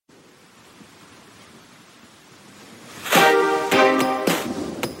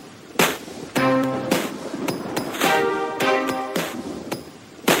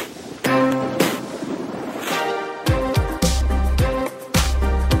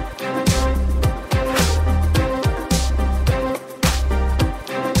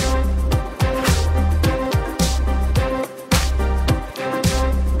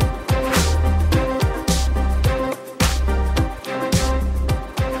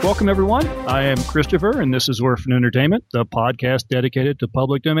Welcome, everyone. I am Christopher, and this is Orphan Entertainment, the podcast dedicated to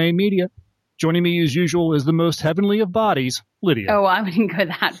public domain media. Joining me, as usual, is the most heavenly of bodies, Lydia. Oh, I wouldn't go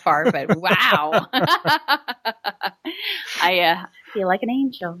that far, but wow. I feel like an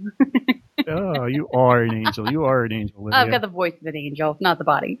angel. Oh, you are an angel. You are an angel, Lydia. I've got the voice of an angel, not the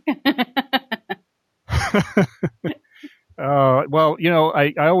body. Well,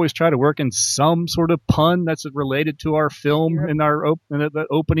 I always try to work in some sort of pun that's related to our film in our the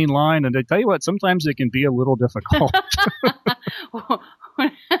opening line. And I tell you what, sometimes it can be a little difficult.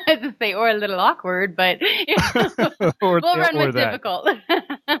 To say, or a little awkward, but we'll run with difficult. No,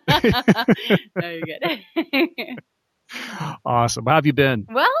 you're good. Awesome. How have you been?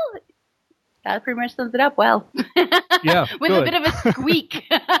 Well, that pretty much sums it up well. Yeah. With good. a bit of a squeak.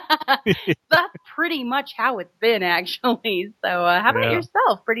 That's pretty much how it's been, actually. So how about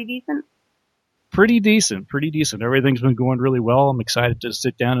yourself? Pretty decent? Pretty decent. Everything's been going really well. I'm excited to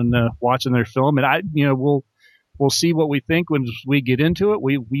sit down and watching their film. And we'll see what we think when we get into it.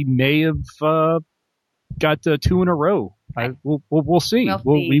 We may have got two in a row. We'll see.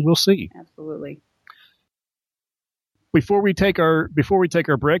 We will see. Absolutely. Before we take our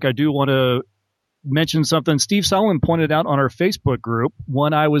break, I do want to mention something Steve Solomon pointed out on our Facebook group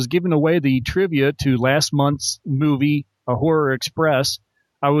when I was giving away the trivia to last month's movie, A Horror Express.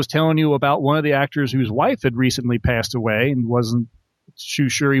 I was telling you about one of the actors whose wife had recently passed away and wasn't too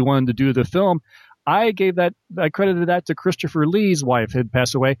sure he wanted to do the film. I credited that to Christopher Lee's wife had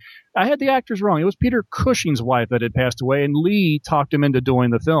passed away. I had the actors wrong. It was Peter Cushing's wife that had passed away, and Lee talked him into doing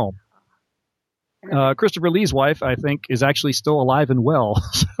the film. Christopher Lee's wife, I think, is actually still alive and well.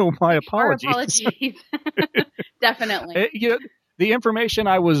 So my apologies. Our apologies. Definitely. The information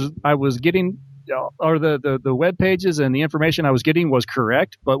I was getting, or the web pages and the information I was getting was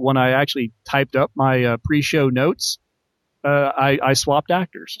correct, but when I actually typed up my pre-show notes, I swapped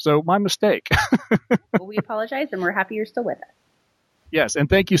actors. So my mistake. Well, we apologize, and we're happy you're still with us. Yes, and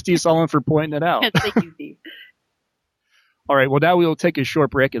thank you, Steve Solomon, for pointing it out. Thank you, Steve. All right, well, now we'll take a short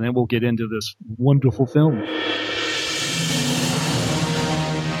break, and then we'll get into this wonderful film.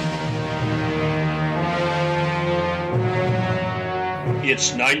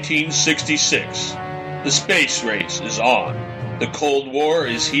 It's 1966. The space race is on. The Cold War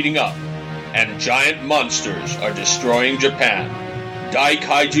is heating up, and giant monsters are destroying Japan.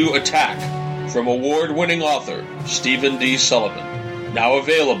 Daikaiju Attack, from award-winning author Stephen D. Sullivan. Now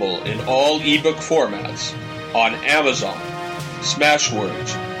available in all ebook formats on Amazon,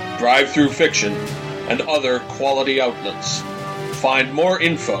 Smashwords, Drive-Thru Fiction, and other quality outlets. Find more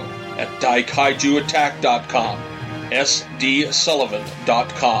info at daikaijuattack.com,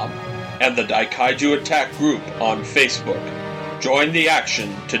 sdsullivan.com, and the Daikaiju Attack group on Facebook. Join the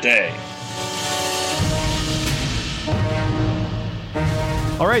action today.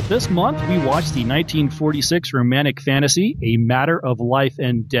 All right, this month we watched the 1946 romantic fantasy, A Matter of Life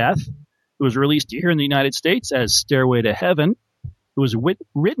and Death. It was released here in the United States as Stairway to Heaven. It was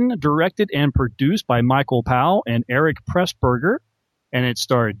written, directed, and produced by Michael Powell and Eric Pressburger, and it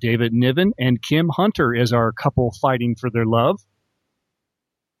starred David Niven and Kim Hunter as our couple fighting for their love.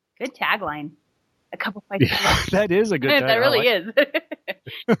 Good tagline. A couple fighting for love. That is a good tagline. That really is.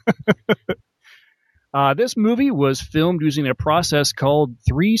 This movie was filmed using a process called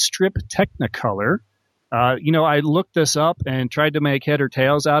 3-strip Technicolor. I looked this up and tried to make head or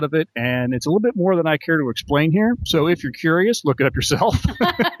tails out of it, and it's a little bit more than I care to explain here. So if you're curious, look it up yourself.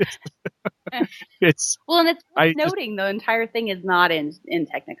 It's noting the entire thing is not in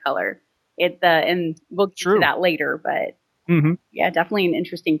Technicolor. It's and we'll get to that later, but yeah, definitely an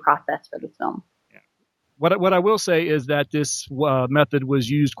interesting process for this film. Yeah. What I will say is that this method was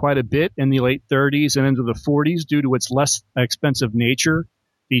used quite a bit in the late 30s and into the 40s due to its less expensive nature.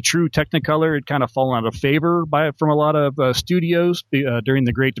 The true Technicolor had kind of fallen out of favor from a lot of studios during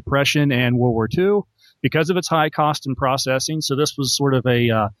the Great Depression and World War II because of its high cost in processing. So this was sort of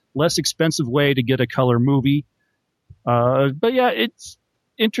a less expensive way to get a color movie. But yeah, it's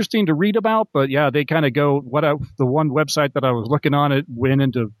interesting to read about. But yeah, they kind of go the one website that I was looking on, it went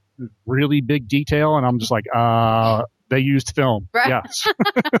into really big detail, and I'm just like, they used film. Right. Yes.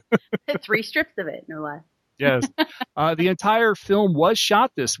 3 strips of it, no less. Yes. The entire film was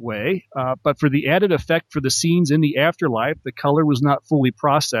shot this way, but for the added effect for the scenes in the afterlife, the color was not fully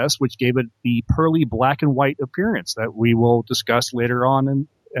processed, which gave it the pearly black and white appearance that we will discuss later on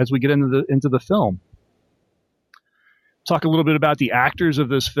as we get into the film. Talk a little bit about the actors of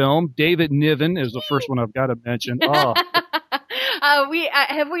this film. David Niven is the first one I've got to mention. Oh.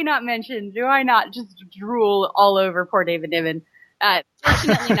 Have we not mentioned, do I not just drool all over poor David Niven?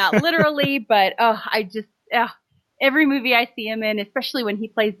 Fortunately not literally, but every movie I see him in, especially when he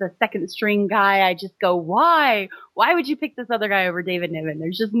plays the second string guy, I just go, why? Why would you pick this other guy over David Niven?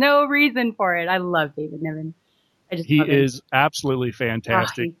 There's just no reason for it. I love David Niven. He is absolutely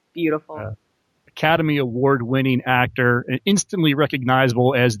fantastic. He's beautiful. Academy Award winning actor, and instantly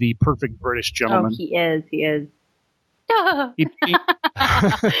recognizable as the perfect British gentleman. Oh, he is.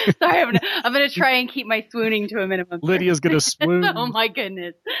 Sorry, I'm gonna try and keep my swooning to a minimum. Lydia's gonna swoon. Oh my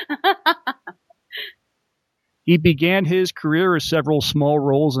goodness. He began his career as several small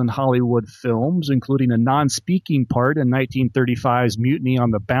roles in Hollywood films, including a non-speaking part in 1935's Mutiny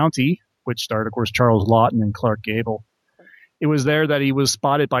on the Bounty, which starred, of course, Charles Laughton and Clark Gable. It was there that he was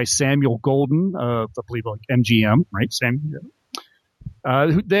spotted by Samuel Golden, I believe like MGM, right? Samuel.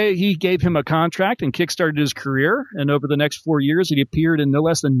 He gave him a contract and kickstarted his career. And over the next 4 years, he appeared in no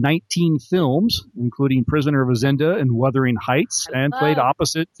less than 19 films, including Prisoner of Zenda and Wuthering Heights, and played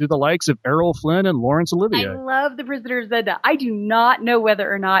opposite to the likes of Errol Flynn and Laurence Olivier. I love The Prisoner of Zenda. I do not know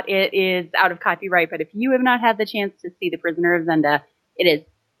whether or not it is out of copyright, but if you have not had the chance to see The Prisoner of Zenda, it is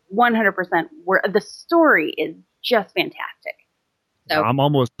 100% where the story is just fantastic. So, I'm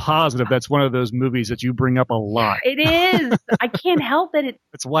almost positive that's one of those movies that you bring up a lot. It is. I can't help it.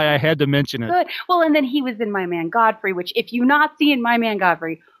 That's why I had to mention it. Good. Well, and then he was in My Man Godfrey, which if you've not seen My Man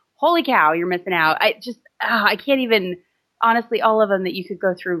Godfrey, holy cow, you're missing out. I can't even, honestly, all of them that you could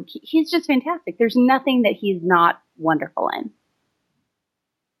go through. He's just fantastic. There's nothing that he's not wonderful in.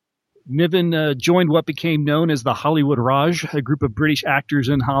 Niven joined what became known as the Hollywood Raj, a group of British actors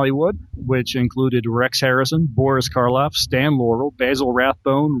in Hollywood, which included Rex Harrison, Boris Karloff, Stan Laurel, Basil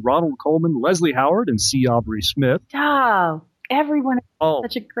Rathbone, Ronald Colman, Leslie Howard, and C. Aubrey Smith. Oh, everyone is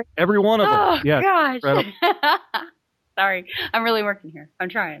such a great... Every one of them. Oh, yes, gosh. Sorry, I'm really working here. I'm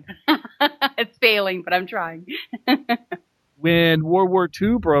trying. It's failing, but I'm trying. When World War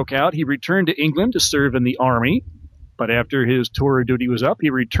II broke out, he returned to England to serve in the army. But after his tour of duty was up, he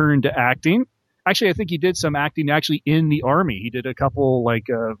returned to acting. Actually, I think he did some acting actually in the army. He did a couple, I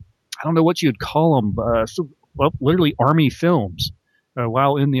don't know what you'd call them, literally army films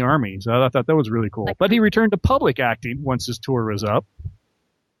while in the army. So I thought that was really cool. But he returned to public acting once his tour was up.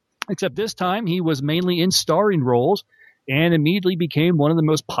 Except this time, he was mainly in starring roles and immediately became one of the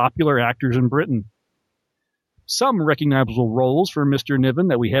most popular actors in Britain. Some recognizable roles for Mr. Niven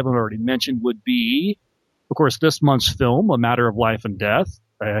that we haven't already mentioned would be, of course, this month's film, A Matter of Life and Death.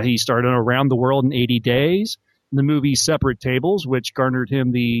 He starred in Around the World in 80 Days, the movie Separate Tables, which garnered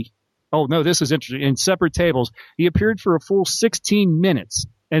him this is interesting. In Separate Tables, he appeared for a full 16 minutes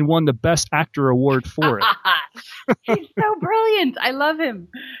and won the Best Actor award for it. He's so brilliant. I love him.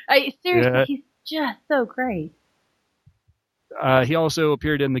 Seriously, he's just so great. He also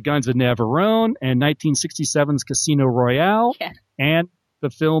appeared in The Guns of Navarone and 1967's Casino Royale and the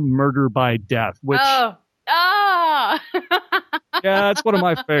film Murder by Death, which... yeah, it's one of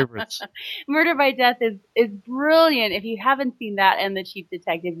my favorites. Murder by Death is brilliant. If you haven't seen that and The Chief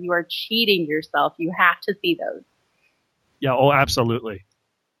Detective, you are cheating yourself. You have to see those. Yeah, absolutely.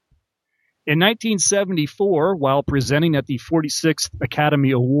 In 1974, while presenting at the 46th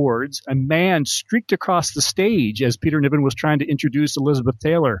Academy Awards, a man streaked across the stage as Peter Niven was trying to introduce Elizabeth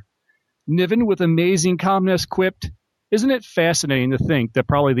Taylor. Niven, with amazing calmness, quipped, "Isn't it fascinating to think that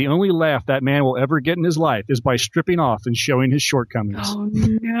probably the only laugh that man will ever get in his life is by stripping off and showing his shortcomings?" Oh,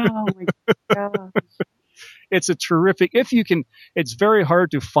 no. My gosh. It's a terrific, it's very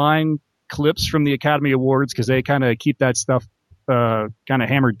hard to find clips from the Academy Awards because they kind of keep that stuff kind of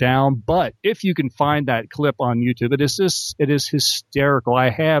hammered down. But if you can find that clip on YouTube, it is hysterical. I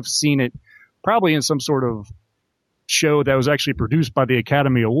have seen it probably in some sort of show that was actually produced by the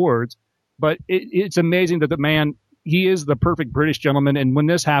Academy Awards. But it's amazing that the man, he is the perfect British gentleman. And when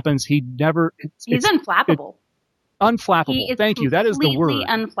this happens, he's unflappable. Unflappable. Thank you. That is the word.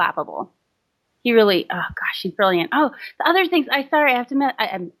 Completely unflappable. He really, he's brilliant. Oh, the other things, I'm sorry, I have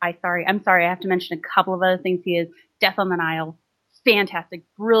to mention a couple of other things. He is Death on the Nile. Fantastic,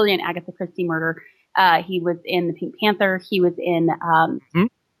 brilliant Agatha Christie murder. He was in The Pink Panther. He was in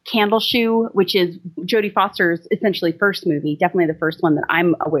Candle Shoe, which is Jodie Foster's essentially first movie, definitely the first one that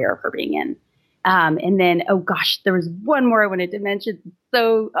I'm aware of her being in. And then, there was one more I wanted to mention.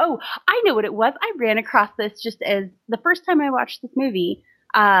 So, I know what it was. I ran across this just as the first time I watched this movie.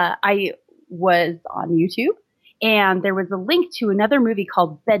 I was on YouTube, and there was a link to another movie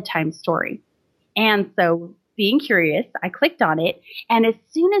called Bedtime Story. And so, being curious, I clicked on it, and as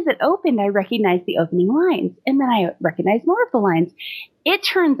soon as it opened, I recognized the opening lines, and then I recognized more of the lines. It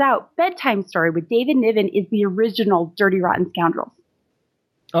turns out Bedtime Story with David Niven is the original Dirty Rotten Scoundrels.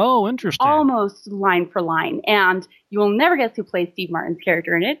 Oh, interesting. Almost line for line. And you will never guess who plays Steve Martin's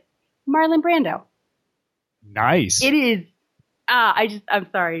character in it. Marlon Brando. Nice. It is. I'm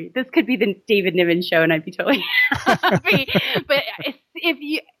sorry. This could be the David Niven show, and I'd be totally happy. But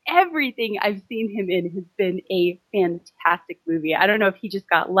everything I've seen him in has been a fantastic movie. I don't know if he just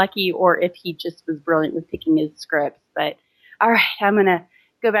got lucky or if he just was brilliant with picking his scripts. But all right, I'm gonna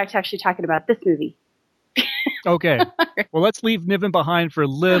go back to actually talking about this movie. Okay. Well, let's leave Niven behind for a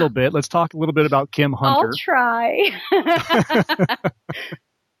little bit. Let's talk a little bit about Kim Hunter. I'll try.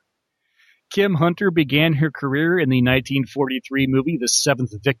 Kim Hunter began her career in the 1943 movie The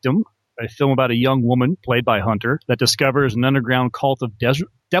Seventh Victim, a film about a young woman, played by Hunter, that discovers an underground cult of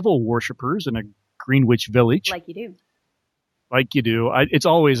devil worshippers in a Greenwich village. Like you do. Like you do. It's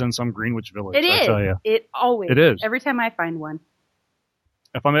always in some Greenwich village, I tell you. It always It is. Every time I find one.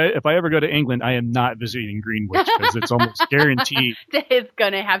 If I ever go to England, I am not visiting Greenwich because it's almost guaranteed. It's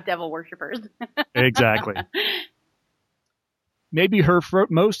going to have devil worshippers. Exactly. Maybe her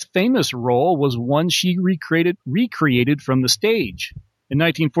most famous role was one she recreated from the stage. In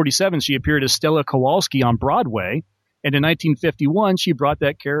 1947, she appeared as Stella Kowalski on Broadway, and in 1951, she brought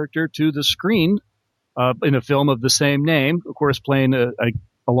that character to the screen in a film of the same name, of course, playing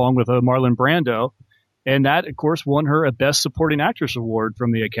along with Marlon Brando. And that, of course, won her a Best Supporting Actress award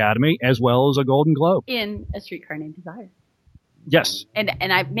from the Academy, as well as a Golden Globe. In A Streetcar Named Desire. Yes. And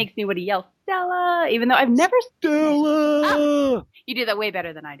it makes me want to yell, Stella, even though I've never... Stella! You do that way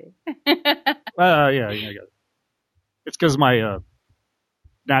better than I do. Yeah. It's because my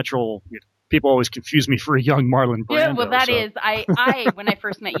natural... People always confuse me for a young Marlon Brando. Yeah, well, that is... I when I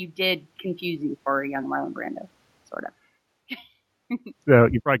first met you, did confuse you for a young Marlon Brando, sort of.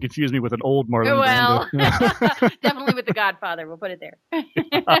 You probably confused me with an old Marlon Brando. Definitely with The Godfather. We'll put it there.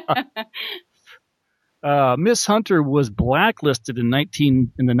 Miss Hunter was blacklisted in the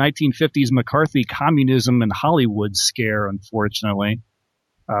 1950s McCarthy communism and Hollywood scare, unfortunately.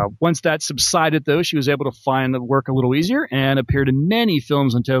 Once that subsided, though, she was able to find the work a little easier and appeared in many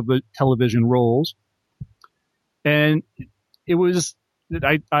films and television roles. And it was,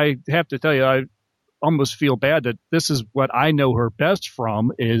 I have to tell you, I almost feel bad that this is what I know her best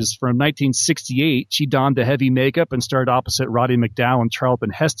from is from 1968. She donned the heavy makeup and starred opposite Roddy McDowall and Charlton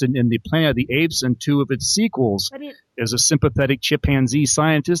Heston in The Planet of the Apes and two of its sequels as a sympathetic chimpanzee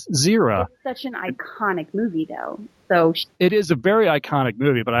scientist, Zira. It's such an iconic movie, though. So it is a very iconic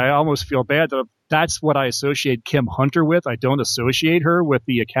movie, but I almost feel bad that that's what I associate Kim Hunter with. I don't associate her with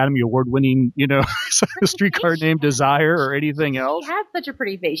the Academy Award-winning, Streetcar Named Desire or anything else. She has such a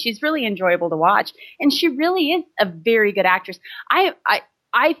pretty face. She's really enjoyable to watch, and she really is a very good actress. I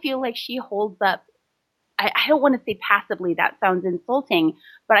feel like she holds up. I don't want to say passively. That sounds insulting,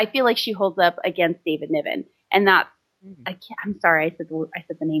 but I feel like she holds up against David Niven, and that's. I'm sorry, I said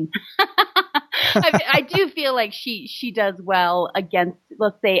the name. I do feel like she does well against,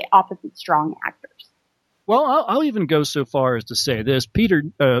 let's say, opposite strong actors. Well, I'll even go so far as to say this.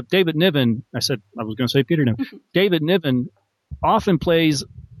 David Niven, I was going to say Peter Niven. David Niven often plays,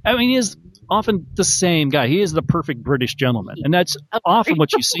 he is often the same guy. He is the perfect British gentleman, and that's often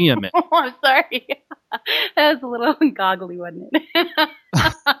what you see him in. Oh, I'm sorry. That was a little goggly, wasn't it?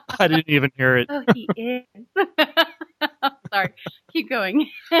 I didn't even hear it. Oh, he is. Sorry. Keep going.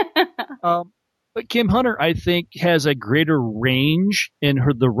 But Kim Hunter, I think, has a greater range in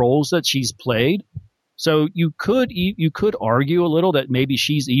the roles that she's played. So you could argue a little that maybe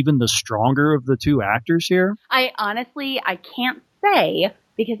she's even the stronger of the two actors here. I can't say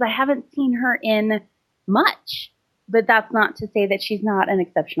because I haven't seen her in much. But that's not to say that she's not an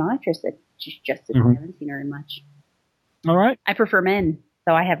exceptional actress. It's just that I haven't seen her in much. All right. I prefer men,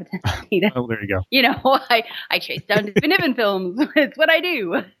 so I have a tendency to. Oh, there you go. I chase down David Niven films. It's what I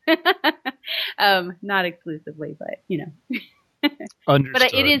do. Not exclusively, but Understood.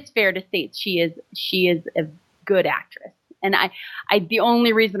 But it is fair to state she is a good actress, and I the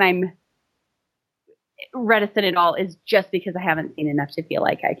only reason I'm reticent at all is just because I haven't seen enough to feel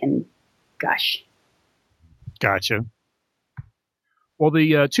like I can gush. Gotcha. Well,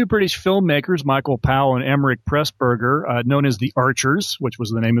 the two British filmmakers, Michael Powell and Emmerich Pressburger, known as the Archers, which was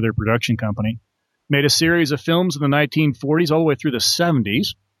the name of their production company, made a series of films in the 1940s all the way through the 70s,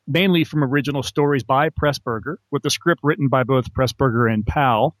 mainly from original stories by Pressburger, with the script written by both Pressburger and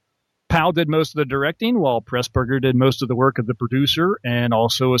Powell. Powell did most of the directing, while Pressburger did most of the work of the producer and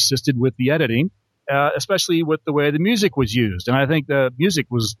also assisted with the editing, especially with the way the music was used. And I think the music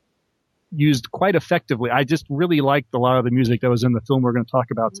was used quite effectively. I just really liked a lot of the music that was in the film we're going to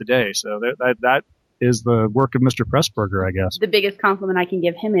talk about today. So that is the work of Mr. Pressburger, I guess. The biggest compliment I can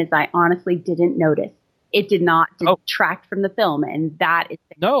give him is I honestly didn't notice. It did not detract from the film, and that is...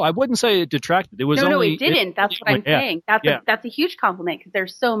 No, I wouldn't say it detracted. It was No, it didn't. That's what I'm saying. That's a huge compliment because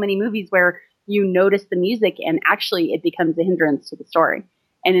there's so many movies where you notice the music and actually it becomes a hindrance to the story.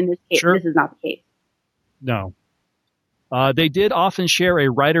 And in this case, Sure. this is not the case. No. They did often share a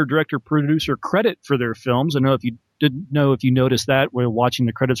writer, director, producer credit for their films. I don't know if you didn't know if you noticed that while watching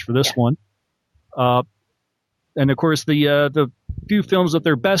the credits for this one. And of course, the few films that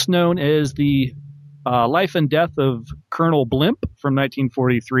they're best known is the Life and Death of Colonel Blimp from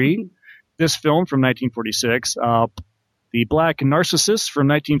 1943, this film from 1946, The Black Narcissus from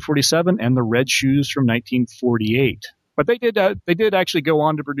 1947, and The Red Shoes from 1948. But they did actually go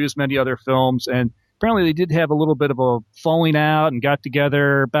on to produce many other films, and apparently they did have a little bit of a falling out and got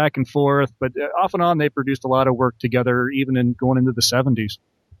together back and forth, but off and on they produced a lot of work together, even going into the 70s.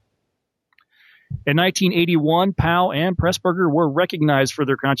 In 1981, Powell and Pressburger were recognized for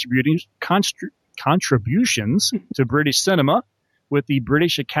their contributions to British cinema with the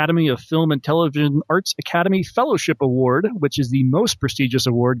British Academy of Film and Television Arts Academy Fellowship Award, which is the most prestigious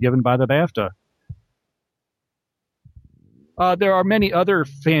award given by the BAFTA. There are many other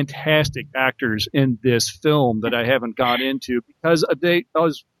fantastic actors in this film that I haven't gone into because they,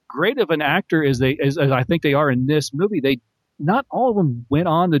 as great of an actor as I think they are in this movie, not all of them went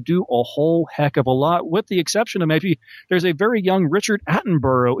on to do a whole heck of a lot, with the exception of maybe there's a very young Richard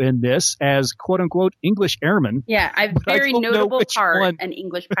Attenborough in this as quote-unquote English airman. Yeah, a very notable part, an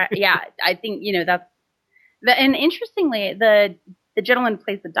English yeah, I think, and interestingly, the gentleman who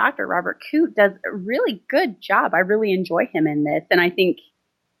plays the doctor, Robert Coote, does a really good job. I really enjoy him in this, and I think,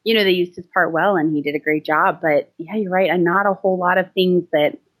 they used his part well, and he did a great job, but yeah, you're right, and not a whole lot of things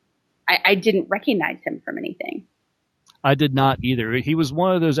that I didn't recognize him from anything. I did not either. He was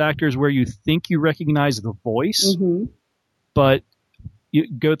one of those actors where you think you recognize the voice, but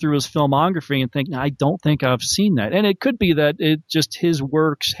you go through his filmography and think, I don't think I've seen that. And it could be that his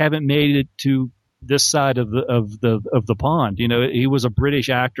works haven't made it to this side of the pond. He was a British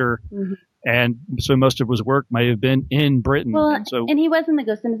actor, and so most of his work may have been in Britain. Well, and he was in The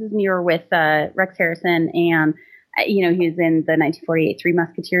Ghost of Mrs. Muir with Rex Harrison, and he was in the 1948 Three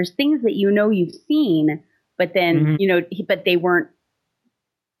Musketeers, things that you've seen. But then, but they weren't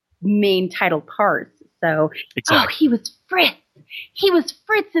main title parts. So, exactly. He was Fritz. He was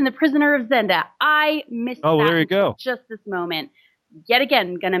Fritz in The Prisoner of Zenda. I missed that. Oh, there you go. Just this moment. Yet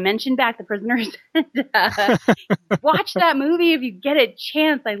again, going to mention back The Prisoner of Zenda. Watch that movie if you get a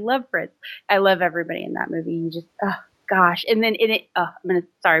chance. I love Fritz. I love everybody in that movie. You just, gosh. And then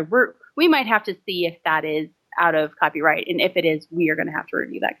we might have to see if that is out of copyright, and if it is, we are going to have to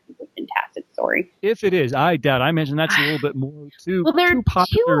review that because it's a fantastic story. If it is, I doubt. I mentioned that's a little bit more too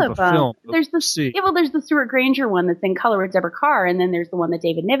popular of a film. There's the Stuart Granger one that's in color with Deborah Carr, and then there's the one that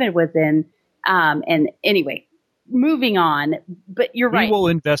David Niven was in. And anyway, moving on. But you're right. We will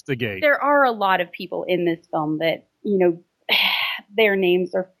investigate. There are a lot of people in this film that their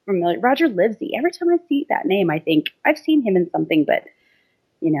names are familiar. Roger Livesey. Every time I see that name, I think I've seen him in something, but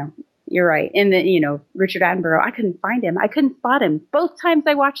you're right. And then, Richard Attenborough, I couldn't find him. I couldn't spot him. Both times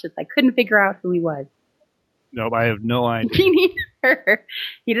I watched this, I couldn't figure out who he was. Nope, I have no idea. Me neither.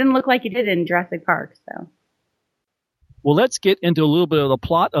 He didn't look like he did in Jurassic Park, so. Well, let's get into a little bit of the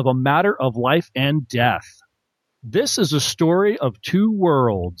plot of A Matter of Life and Death. This is a story of two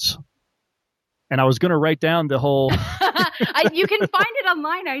worlds. And I was going to write down the whole... You can find it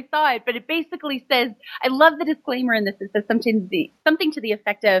online. I saw it, but it basically says, I love the disclaimer in this. It says something to the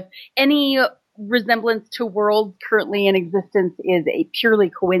effect of any resemblance to worlds currently in existence is a purely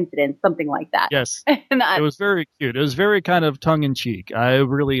coincidence, something like that. Yes. It was very cute. It was very kind of tongue in cheek. I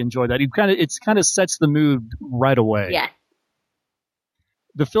really enjoyed that. It kind of sets the mood right away. Yes.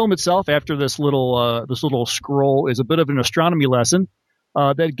 The film itself, after this little scroll, is a bit of an astronomy lesson.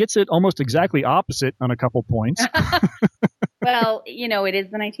 That gets it almost exactly opposite on a couple points. Well, it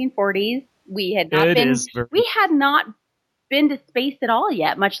is the 1940s. We had not been to space at all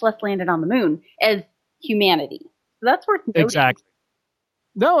yet, much less landed on the moon as humanity. So that's worth noting. Exactly.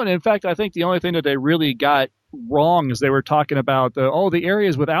 No, and in fact, I think the only thing that they really got wrong is they were talking about the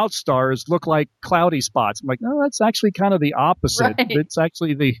areas without stars look like cloudy spots. I'm like, no, that's actually kind of the opposite. Right. It's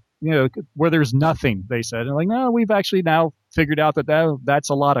actually where there's nothing, they said. And like, no, we've actually now figured out that's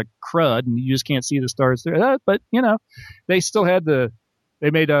a lot of crud and you just can't see the stars there. But, they still had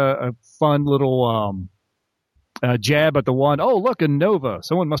they made a fun little jab at the one. Oh, look, a nova.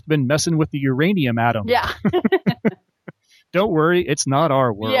 Someone must have been messing with the uranium atom. Yeah. Don't worry, it's not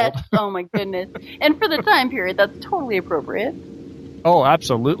our world. Yes. Oh, my goodness. And for the time period, that's totally appropriate. Oh,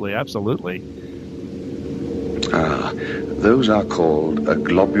 absolutely. Absolutely. Those are called a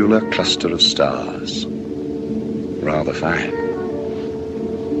globular cluster of stars. Rather fine.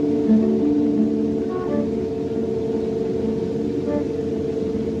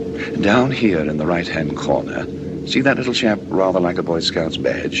 Down here in the right-hand corner, see that little chap rather like a Boy Scout's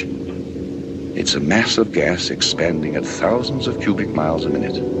badge? It's a mass of gas expanding at thousands of cubic miles a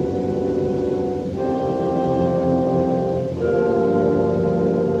minute.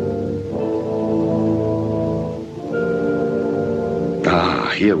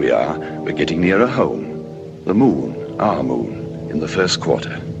 Here we are. We're getting nearer home. The moon, our moon, in the first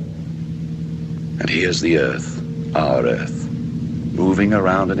quarter. And here's the Earth, our Earth, moving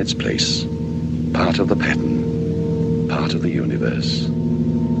around in its place. Part of the pattern, part of the universe.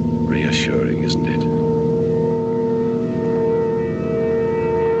 Reassuring, isn't it?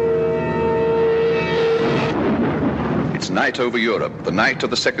 It's night over Europe, the night of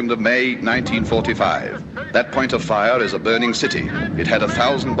the 2nd of May, 1945. That point of fire is a burning city. It had a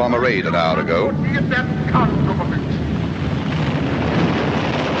 1,000-bomber raid an hour ago.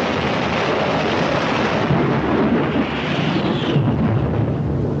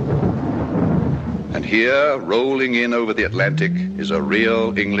 And here, rolling in over the Atlantic, is a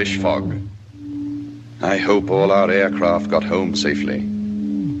real English fog. I hope all our aircraft got home safely.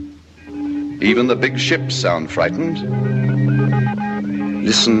 Even the big ships sound frightened.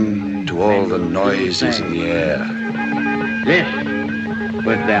 Listen to all the noises in the air. This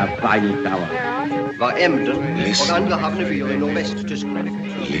was their final tower. War Emden Listen. og andre havnebyer i Nordvest-Tyskland.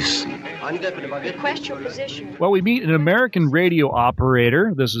 Listen. Angrebene var ved. Request your position. Well, we meet an American radio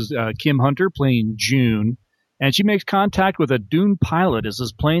operator. This is Kim Hunter playing June. And she makes contact with a doomed pilot as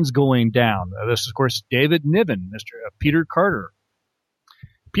his plane's going down. This is, of course, David Niven, Mr. Peter Carter.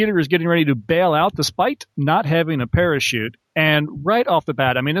 Peter is getting ready to bail out despite not having a parachute. And right off the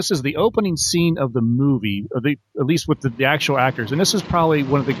bat, I mean, this is the opening scene of the movie, or at least with the actual actors. And this is probably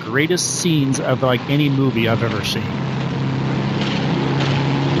one of the greatest scenes of like any movie I've ever seen.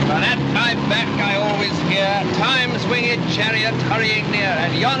 For that time back I always hear Time's winged chariot hurrying near,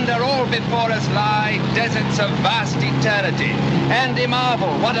 and yonder all before us lie deserts of vast eternity. And a marvel,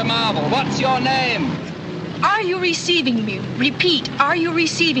 what a marvel, what's your name? Are you receiving me? Repeat, are you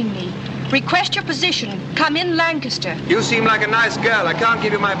receiving me? Request your position. Come in, Lancaster. You seem like a nice girl. I can't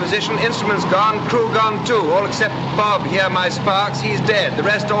give you my position. Instruments gone, crew gone too. All except Bob here, my Sparks. He's dead. The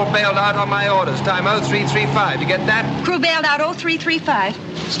rest all bailed out on my orders. Time 0335. You get that? Crew bailed out 0335.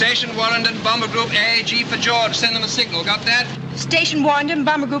 Station Warrenden, Bomber Group A, G for George. Send them a signal. Got that? Station Warrenden,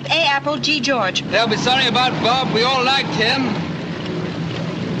 Bomber Group A, Apple, G, George. They'll be sorry about Bob. We all liked him.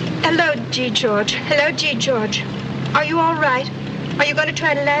 Hello, G, George. Hello, G, George. Are you all right? Are you going to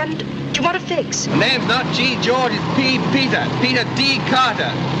try to land? Do you want to fix? The name's not G. George, it's P. Peter. Peter D. Carter.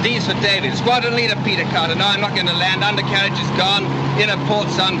 D's for David. Squadron leader Peter Carter. No, I'm not going to land. Undercarriage is gone. Inner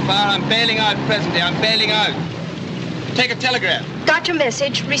port's on fire. I'm bailing out presently. I'm bailing out. Take a telegram. Got your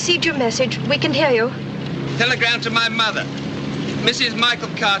message. Received your message. We can hear you. Telegram to my mother. Mrs. Michael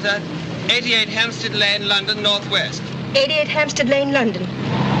Carter, 88 Hampstead Lane, London, Northwest. 88 Hampstead Lane, London.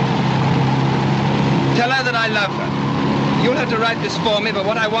 Tell her that I love her. You'll have to write this for me, but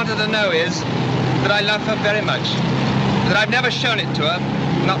what I want her to know is that I love her very much. That I've never shown it to her,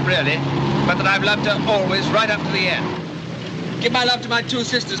 not really, but that I've loved her always, right up to the end. Give my love to my two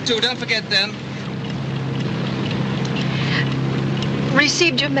sisters, too. Don't forget them.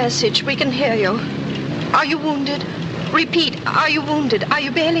 Received your message. We can hear you. Are you wounded? Repeat, are you wounded? Are you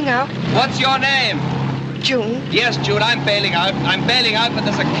bailing out? What's your name? June. Yes, June, I'm bailing out. I'm bailing out, but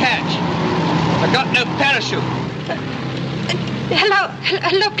there's a catch. I've got no parachute.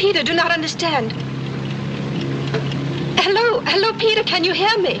 Hello, Peter, do not understand. Hello, Peter, can you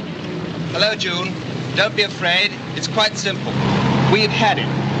hear me? Hello, June. Don't be afraid. It's quite simple. We've had it,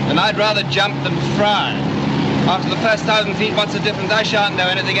 and I'd rather jump than fry. After the first 1,000 feet, what's the difference? I shan't know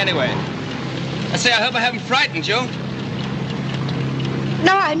anything anyway. I say, I hope I haven't frightened you.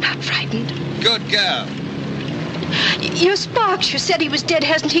 No, I'm not frightened. Good girl. You Sparks, you said he was dead.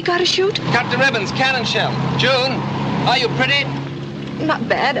 Hasn't he got a shoot? Cut the ribbons, cannon shell. June, are you pretty? Not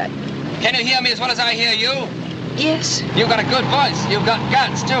bad. Can you hear me as well as I hear you? Yes. You've got a good voice. You've got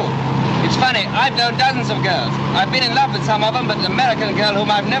guts, too. It's funny, I've known dozens of girls. I've been in love with some of them, but an American girl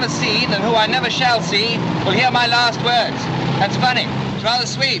whom I've never seen and who I never shall see will hear my last words. That's funny. It's rather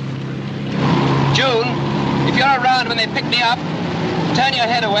sweet. June, if you're around when they pick me up, turn your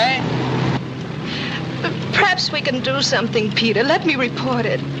head away. Perhaps we can do something, Peter. Let me report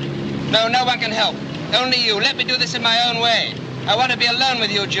it. No, no one can help. Only you. Let me do this in my own way. I want to be alone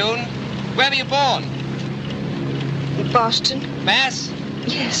with you, June. Where were you born? Boston. Mass?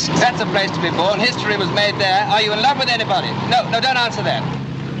 Yes. That's a place to be born. History was made there. Are you in love with anybody? No, don't answer that.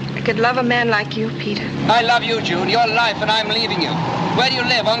 I could love a man like you, Peter. I love you, June. Your life, and I'm leaving you. Where do you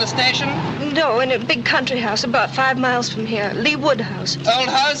live? On the station? No, in a big country house about 5 miles from here. Lee Wood House. Old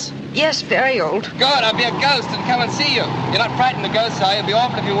house? Yes, very old. Good, I'll be a ghost and come and see you. You're not frightened of ghosts, are you? It'd be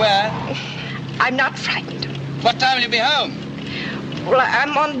awful if you were. I'm not frightened. What time will you be home? Well,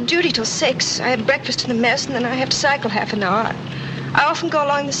 I'm on duty till 6. I have breakfast in the mess, and then I have to cycle half an hour. I often go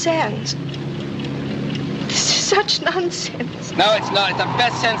along the sands. This is such nonsense. No, it's not. It's the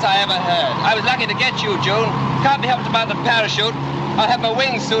best sense I ever heard. I was lucky to get you, June. Can't be helped about the parachute. I'll have my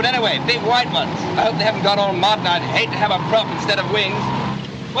wings suit anyway, big white ones. I hope they haven't gone all modern. I'd hate to have a prop instead of wings.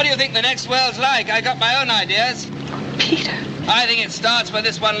 What do you think the next world's like? I got my own ideas. Peter. I think it starts where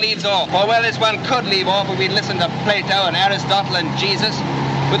this one leaves off. Or where this one could leave off if we'd listened to Plato and Aristotle and Jesus.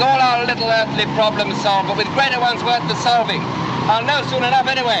 With all our little earthly problems solved, but with greater ones worth the solving. I'll know soon enough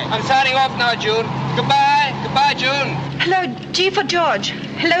anyway. I'm signing off now, June. Goodbye. Goodbye, June. Hello, G for George.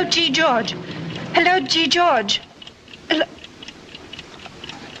 Hello, G. George. Hello, G. George. Hello.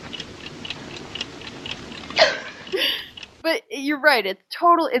 But you're right. It's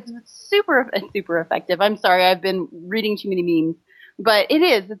super effective. I'm sorry. I've been reading too many memes, but it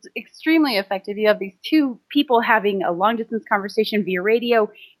is. It's extremely effective. You have these two people having a long distance conversation via radio,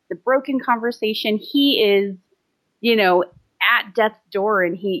 the broken conversation. He is, at death's door,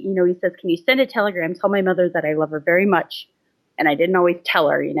 and he says, "Can you send a telegram? Tell my mother that I love her very much." And I didn't always tell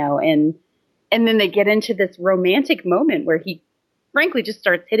her, and then they get into this romantic moment where he frankly just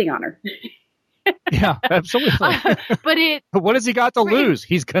starts hitting on her. Yeah, absolutely. But what has he got to lose?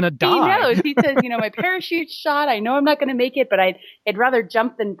 He's going to die. He knows. He says, my parachute's shot. I know I'm not going to make it, but I'd rather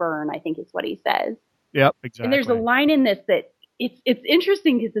jump than burn, I think is what he says. Yep, exactly. And there's a line in this that it's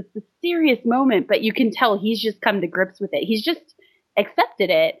interesting because it's a serious moment, but you can tell he's just come to grips with it. He's just accepted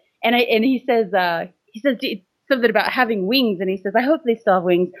it. And he says something about having wings, and he says, "I hope they still have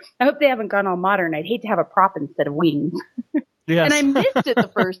wings. I hope they haven't gone all modern. I'd hate to have a prop instead of wings." Yes. And I missed it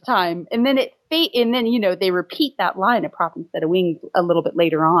the first time, and then they repeat that line, "a prop instead of wings," a little bit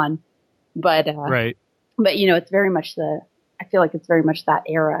later on. But right. But it's very much I feel like it's very much that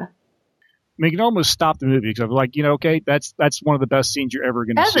era. I mean, you can almost stop the movie because I'm like, okay, that's one of the best scenes you're ever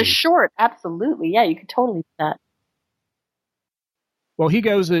going to see. As a short, absolutely, yeah, you could totally do that. Well,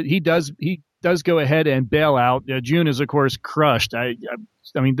 he does go ahead and bail out. June is, of course, crushed. I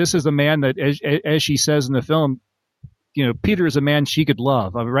mean, this is a man that, as she says in the film, Peter is a man she could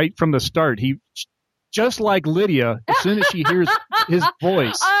love. Right from the start, he, just like Lydia, as soon as she hears his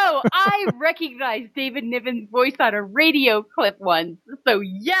voice. Oh, I recognized David Niven's voice on a radio clip once. So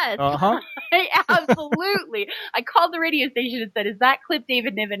yes, absolutely. I called the radio station and said, "Is that clip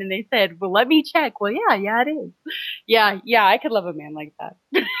David Niven?" And they said, "Well, let me check." Well, yeah, it is. Yeah, I could love a man like that.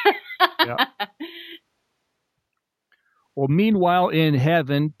 Yeah. Well, meanwhile, in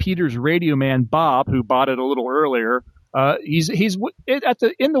heaven, Peter's radio man Bob, who bought it a little earlier, he's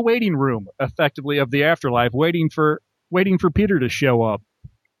in the waiting room, effectively, of the afterlife, waiting for Peter to show up.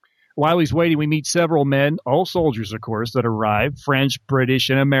 While he's waiting, we meet several men, all soldiers, of course, that arrive, French, British,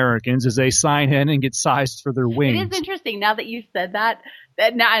 and Americans, as they sign in and get sized for their wings. It is interesting now that you said that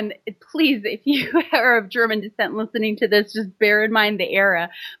now, and please, if you are of German descent listening to this, just bear in mind the era.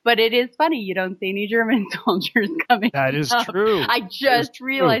 But it is funny you don't see any German soldiers coming. That is true. I just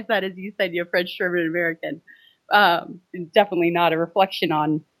realized that as you said, you're French, German, American. Definitely not a reflection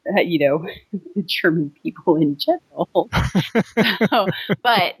on the German people in general.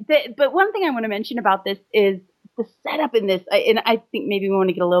 But one thing I want to mention about this is the setup in this, and I think maybe we want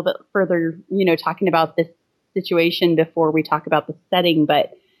to get a little bit further, talking about this situation before we talk about the setting.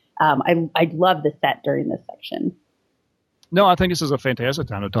 But I love the set during this section. No, I think this is a fantastic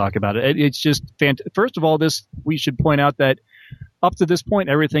time to talk about it. It's just fantastic. First of all, we should point out that up to this point,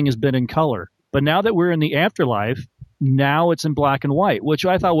 everything has been in color. But now that we're in the afterlife, now it's in black and white, which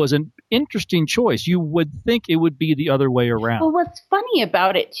I thought was an interesting choice. You would think it would be the other way around. Well, what's funny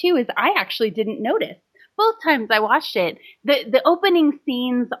about it, too, is I actually didn't notice. Both times I watched it, the opening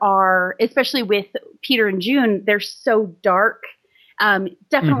scenes are, especially with Peter and June, they're so dark.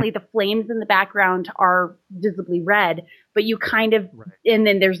 Definitely the flames in the background are visibly red, but you kind of, right. And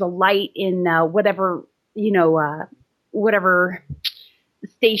then there's a light in whatever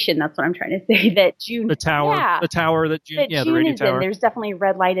station, that's what I'm trying to say, that June, the tower that June, June the radio is tower. In. There's definitely a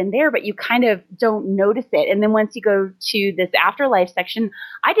red light in there, but you kind of don't notice it. And then once you go to this afterlife section,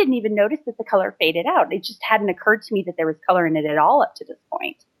 I didn't even notice that the color faded out. It just hadn't occurred to me that there was color in it at all up to this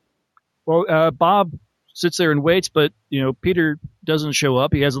point. Well, Bob sits there and waits, but Peter doesn't show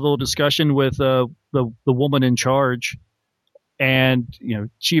up. He has a little discussion with the woman in charge. And,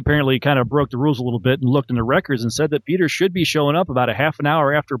 she apparently kind of broke the rules a little bit and looked in the records and said that Peter should be showing up about a half an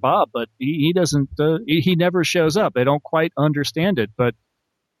hour after Bob, but he doesn't, he never shows up. They don't quite understand it, but,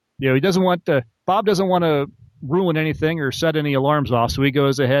 Bob doesn't want to ruin anything or set any alarms off, so he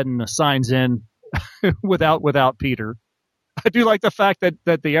goes ahead and signs in without Peter. I do like the fact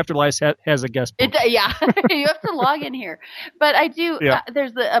that the Afterlife has a guest book. Yeah, you have to log in here. But I do. Yeah.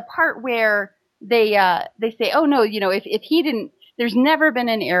 There's a part where they say, oh no, if he didn't, there's never been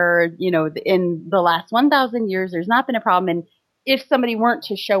an error, in the last 1,000 years, there's not been a problem. And if somebody weren't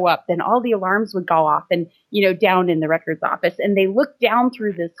to show up, then all the alarms would go off and, down in the records office. And they look down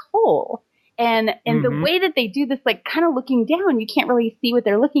through this hole. And the way that they do this, like kind of looking down, you can't really see what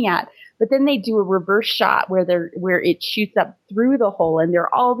they're looking at. But then they do a reverse shot where it shoots up through the hole, and there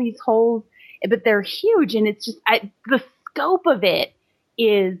are all these holes, but they're huge. And it's just, the scope of it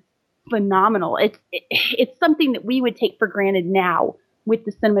is phenomenal. It's something that we would take for granted now with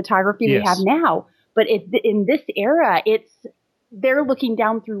the cinematography we have now. But in this era, they're looking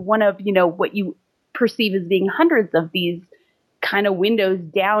down through one of, what you perceive as being hundreds of these kind of windows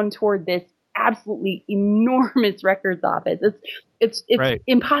down toward this absolutely enormous records office. It's right.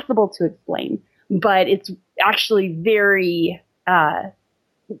 Impossible to explain, but it's actually very,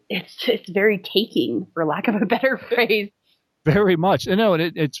 it's very taking, for lack of a better phrase. Very much.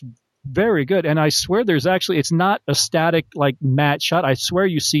 It's very good. And I swear it's not a static, like, matte shot. I swear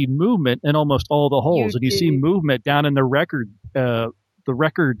you see movement in almost all the holes, and you see movement down in the record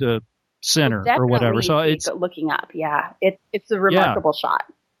center or whatever. So it's looking up. Yeah. It's a remarkable shot.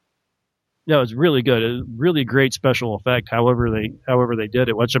 No, it's really good. It's really great special effect, however they did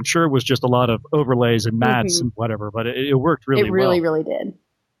it, which I'm sure was just a lot of overlays and mats and whatever, but it worked really well. It really, really did.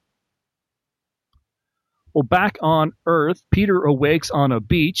 Well, back on Earth, Peter awakes on a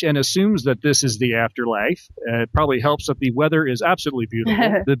beach and assumes that this is the afterlife. It probably helps that the weather is absolutely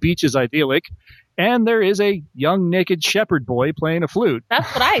beautiful. The beach is idyllic, and there is a young naked shepherd boy playing a flute.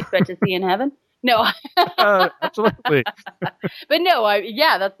 That's what I expect to see in heaven. No. Absolutely. But no,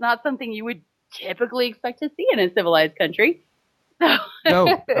 that's not something you would typically expect to see in a civilized country. So.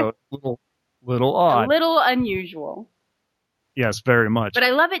 No, little odd. A little unusual. Yes, very much. But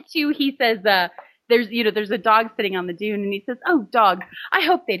I love it too. He says, there's a dog sitting on the dune, and he says, "Oh, dogs! I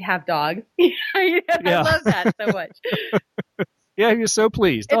hope they'd have dogs." I love that so much. Yeah, he was so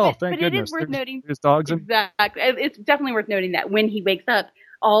pleased. Thank goodness. But it is worth noting. There's dogs. Exactly. It's definitely worth noting that when he wakes up,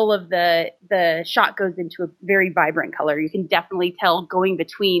 all of the shot goes into a very vibrant color. You can definitely tell going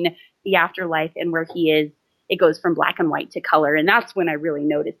between the afterlife and where he is, it goes from black and white to color. And that's when I really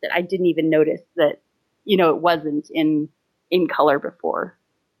noticed it. I didn't even notice that, it wasn't in color before.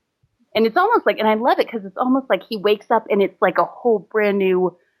 And it's almost like, and I love it because it's almost like he wakes up and it's like a whole brand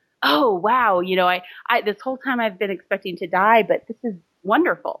new, oh, wow. I this whole time I've been expecting to die, but this is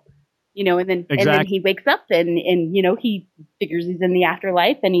wonderful. And then he wakes up and he figures he's in the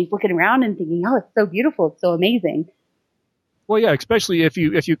afterlife, and he's looking around and thinking, oh, it's so beautiful. It's so amazing. Well, yeah, especially if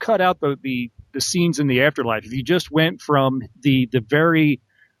you cut out the scenes in the afterlife. If you just went from the very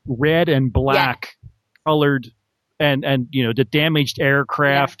red and black colored and the damaged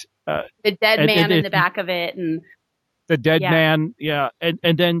aircraft, the dead man in the back of it, and the dead man,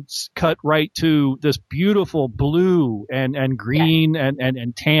 and then cut right to this beautiful blue and green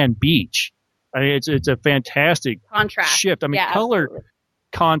and tan beach. I mean, it's a fantastic contrast shift. I mean, color absolutely.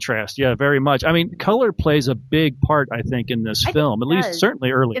 Contrast, very much. I mean, color plays a big part, I think, in this film. At least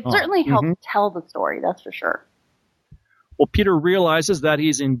certainly early on. It certainly helps tell the story. That's for sure. Well, Peter realizes that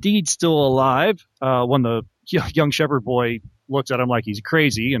he's indeed still alive when the young shepherd boy looks at him like he's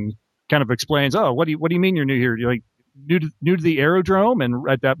crazy and kind of explains, "Oh, what do you mean you're new here? You're like new to the aerodrome?" And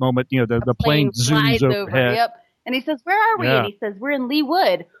at that moment, the plane zooms overhead. Yep. And he says, "Where are we?" And he says, "We're in Lee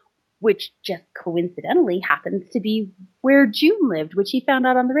Wood," which just coincidentally happens to be where June lived, which he found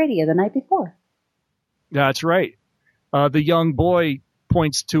out on the radio the night before. That's right. The young boy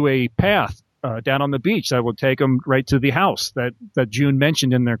points to a path down on the beach that will take him right to the house that June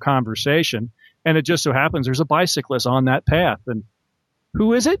mentioned in their conversation. And it just so happens there's a bicyclist on that path. And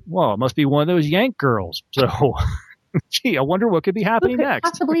who is it? Well, it must be one of those Yank girls. So, gee, I wonder what could be happening next.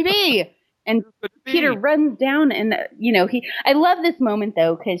 Possibly be. And Peter runs down and, I love this moment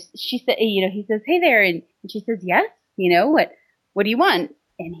though, because she said, he says, "Hey there." And she says, "Yes, what do you want?"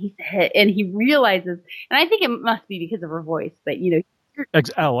 And he said, and he realizes, and I think it must be because of her voice, but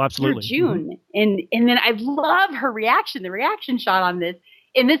absolutely. You're June. And then I love her reaction, the reaction shot on this.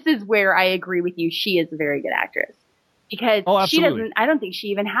 And this is where I agree with you. She is a very good actress because I don't think she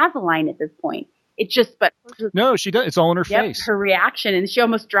even has a line at this point. It just, but no, she does. It's all in her face. Her reaction, and she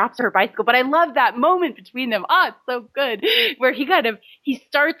almost drops her bicycle. But I love that moment between them. Oh, it's so good. Where he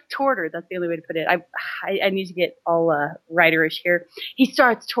starts toward her. That's the only way to put it. I need to get all writerish here. He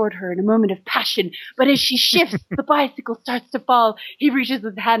starts toward her in a moment of passion, but as she shifts, the bicycle starts to fall. He reaches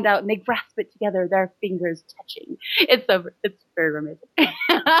his hand out, and they grasp it together, their fingers touching. It's very romantic.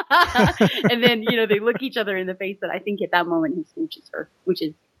 And then they look each other in the face, and I think at that moment he smooches her, which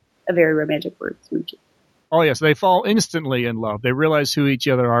is a very romantic word, smooches. Oh yes, they fall instantly in love. They realize who each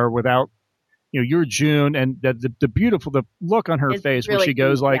other are without, you're June, and the look on her face really when she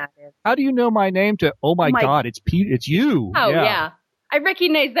goes like, "How do you know my name?" To oh my God, it's you. Oh yeah. I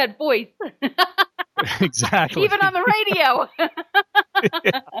recognize that voice. Exactly. Even on the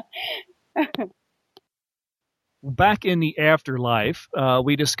radio. Back in the afterlife,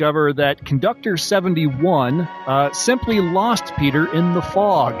 we discover that Conductor 71 simply lost Peter in the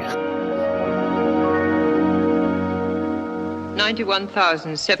fog.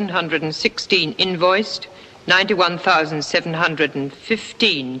 91,716 invoiced,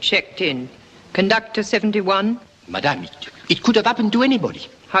 91,715 checked in. Conductor 71? Madame, it could have happened to anybody.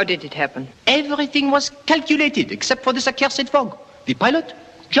 How did it happen? Everything was calculated except for this accursed fog. The pilot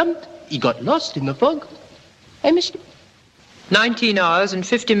jumped, he got lost in the fog. I missed him. 19 hours and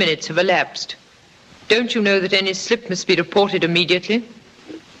 50 minutes have elapsed. Don't you know that any slip must be reported immediately?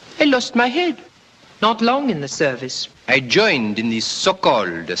 I lost my head. Not long in the service. I joined in the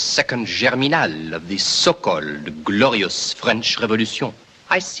so-called second germinal of the so-called glorious French Revolution.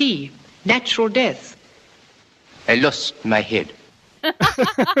 I see. Natural death. I lost my head.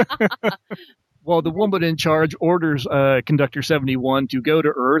 Well, the woman in charge orders Conductor 71 to go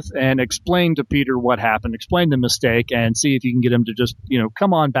to Earth and explain to Peter what happened, explain the mistake, and see if you can get him to just,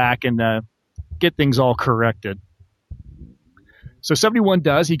 come on back and get things all corrected. So 71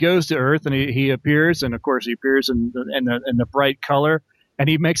 does. He goes to Earth and he appears, and of course he appears in the bright color, and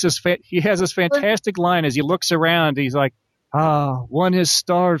he makes he has this fantastic line as he looks around. He's like, one is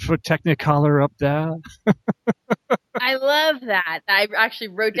starved for Technicolor up there. I love that. I actually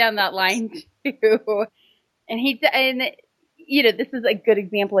wrote down that line too. And this is a good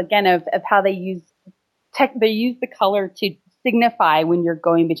example again of how they use the color to signify when you're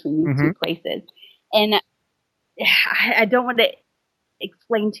going between these two places. And I don't want to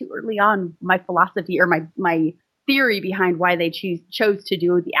explain too early on my philosophy or my theory behind why they chose to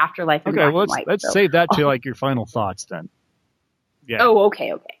do the afterlife in black and white. Let's save that to your final thoughts then. Yeah. Oh,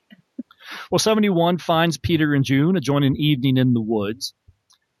 okay. Well, 71 finds Peter and June enjoying an evening in the woods.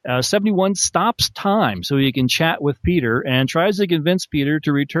 71 stops time so he can chat with Peter and tries to convince Peter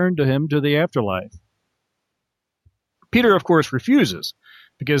to return to him to the afterlife. Peter, of course, refuses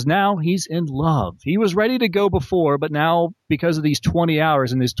because now he's in love. He was ready to go before, but now because of these 20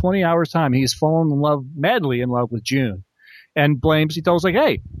 hours, in this 20 hours time, he's fallen madly in love with June, and he tells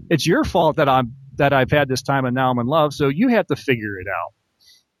hey, it's your fault that I've had this time and now I'm in love, so you have to figure it out.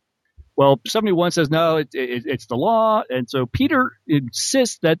 Well, 71 says, no, it's the law. And so Peter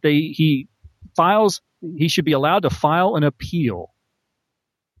insists that he should be allowed to file an appeal.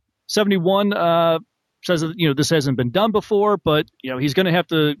 71 says that, this hasn't been done before, but, he's going to have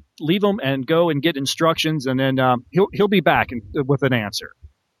to leave him and go and get instructions, and then he'll be back with an answer.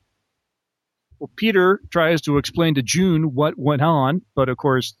 Well, Peter tries to explain to June what went on, but of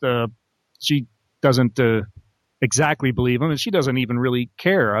course she doesn't exactly believe him, and she doesn't even really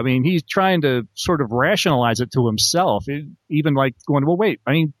care. I mean, he's trying to sort of rationalize it to himself, even like going, well, wait,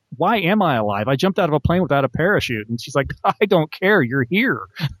 I mean, why am I alive? I jumped out of a plane without a parachute. And she's like, I don't care. You're here.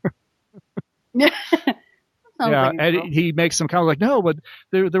 Yeah, and he makes some kind of no, but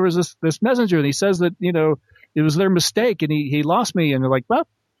there was this messenger, and he says that, it was their mistake, and he lost me. And they're like, well,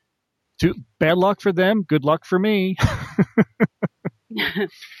 bad luck for them, good luck for me.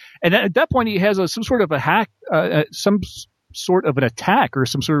 And at that point, he has some sort of some sort of an attack or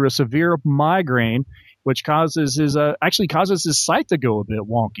some sort of a severe migraine, which causes his sight to go a bit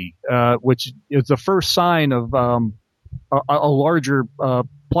wonky, which is the first sign of a larger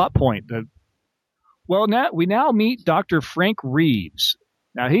plot point. Well, we now meet Dr. Frank Reeves.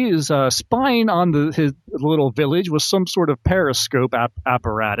 Now, he is spying on his little village with some sort of periscope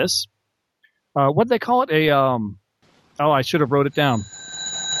apparatus. What do they call it? I should have wrote it down.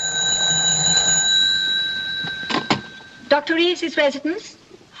 Dr. Reeves' residence?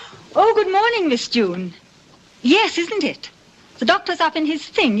 Oh, good morning, Miss June. Yes, isn't it? The doctor's up in his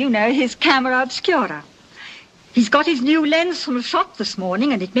thing, his camera obscura. He's got his new lens from the shop this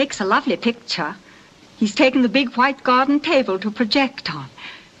morning, and it makes a lovely picture. He's taken the big white garden table to project on.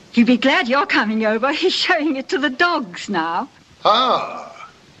 He'll be glad you're coming over. He's showing it to the dogs now. Ah,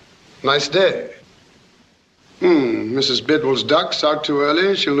 nice day. Mrs. Bidwell's duck's out too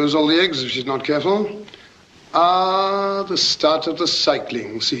early. She'll lose all the eggs if she's not careful. The start of the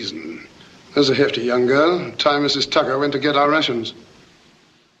cycling season. There's a hefty young girl. Time Mrs. Tucker went to get our rations.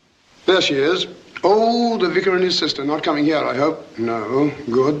 There she is. Oh, the vicar and his sister. Not coming here, I hope. No,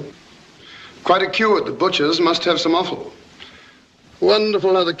 good. Quite a queue at the butcher's. Must have some offal.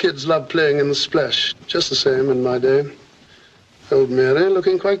 Wonderful how the kids love playing in the splash. Just the same in my day. Old Mary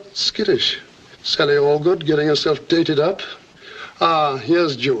looking quite skittish. Sally Allgood getting herself dated up.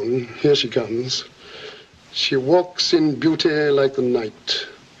 Here's June. Here she comes. She walks in beauty like the night.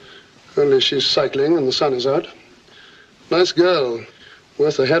 Only she's cycling when the sun is out. Nice girl.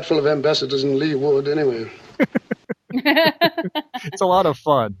 Worth a hatful of ambassadors in Lee Wood, anyway. It's a lot of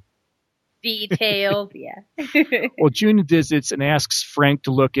fun. Details, yeah. Well, June visits and asks Frank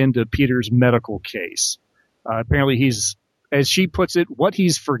to look into Peter's medical case. Apparently he's, as she puts it, what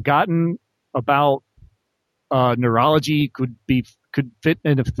he's forgotten about neurology could fit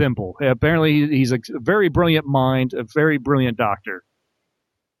in a thimble. Apparently he's a very brilliant mind, a very brilliant doctor.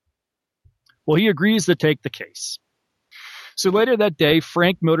 Well, he agrees to take the case. So later that day,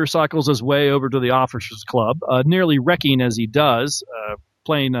 Frank motorcycles his way over to the officers' club, nearly wrecking as he does,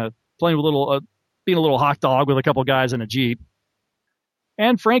 being a little hot dog with a couple guys in a Jeep.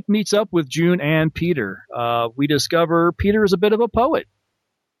 And Frank meets up with June and Peter. We discover Peter is a bit of a poet.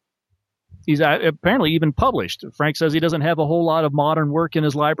 He's apparently even published. Frank says he doesn't have a whole lot of modern work in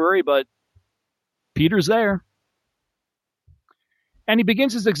his library, but Peter's there. And he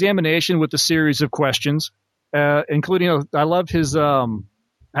begins his examination with a series of questions, including, I love his how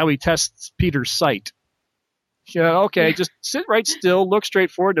he tests Peter's sight. Yeah, okay, just sit right still, look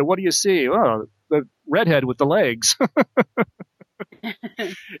straight forward. To what do you see? Oh, the redhead with the legs.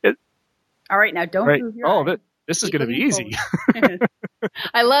 All right, now don't move your eyes. This is going to be easy.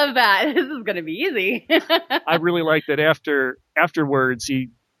 I love that. This is going to be easy. I really like that afterwards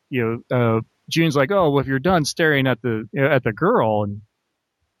June's like, oh, well, if you're done staring at the girl, and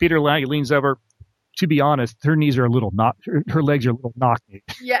Peter leans over. To be honest, her legs are a little knock-kneed.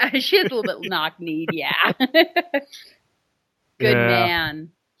 Yeah, she is a little bit knock-kneed, yeah. Good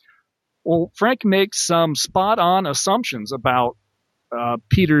man. Well, Frank makes some spot-on assumptions about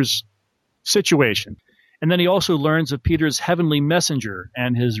Peter's situation. And then he also learns of Peter's heavenly messenger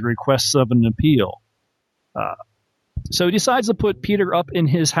and his requests of an appeal. So he decides to put Peter up in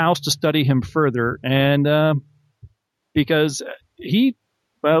his house to study him further, and because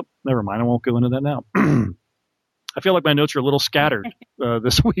well, never mind. I won't go into that now. I feel like my notes are a little scattered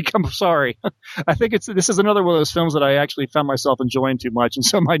this week. I'm sorry. I think this is another one of those films that I actually found myself enjoying too much, and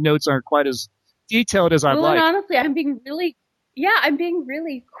so my notes aren't quite as detailed as I'd like. Well, honestly, I'm being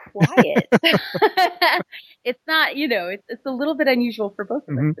really quiet. It's not, it's a little bit unusual for both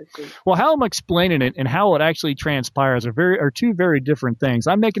of us this week. Well, how I'm explaining it and how it actually transpires are two very different things.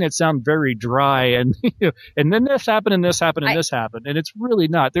 I'm making it sound very dry, and and then this happened, and this happened, and this happened, and it's really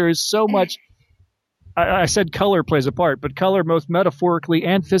not. There is so much. I said color plays a part, but color both metaphorically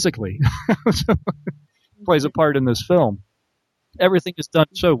and physically plays a part in this film. Everything is done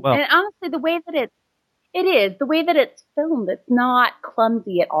so well. And honestly, the way that the way that it's filmed, it's not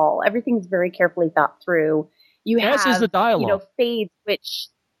clumsy at all. Everything's very carefully thought through. You As have, is the dialogue. Fades, which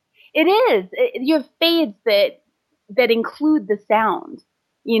it is. You have fades that include the sound.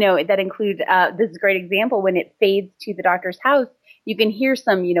 That include, this is a great example, when it fades to the doctor's house, you can hear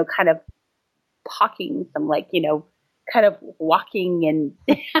some, kind of pawking, some kind of walking,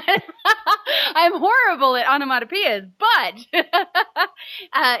 and I'm horrible at onomatopoeias, but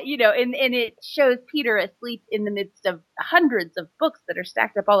and it shows Peter asleep in the midst of hundreds of books that are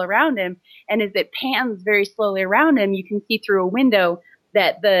stacked up all around him, and as it pans very slowly around him, you can see through a window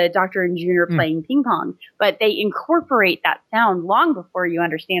that the doctor and June are playing ping pong, but they incorporate that sound long before you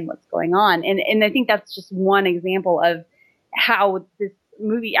understand what's going on, and I think that's just one example of how this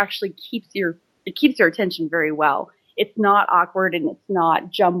movie actually keeps your attention very well. It's not awkward and it's not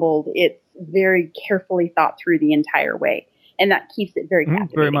jumbled. It's very carefully thought through the entire way. And that keeps it very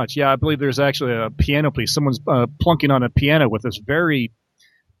captivating. Very much. Yeah, I believe there's actually a piano piece. Someone's plunking on a piano with this very,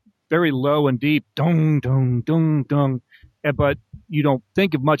 very low and deep dong, dong, dong, dong. But you don't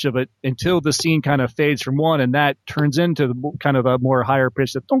think of much of it until the scene kind of fades from one, and that turns into the kind of a more higher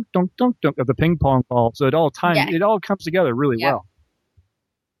pitch of dong, dong, dong, dong of the ping pong ball. So it all comes together really well.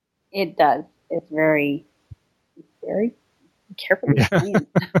 It does. It's very carefully planned,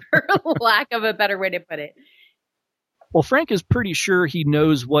 for lack of a better way to put it. Well, Frank is pretty sure he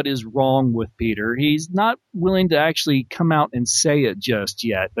knows what is wrong with Peter. He's not willing to actually come out and say it just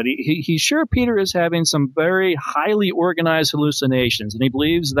yet, but he's sure Peter is having some very highly organized hallucinations, and he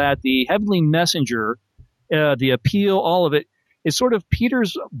believes that the heavenly messenger the appeal, all of it, is sort of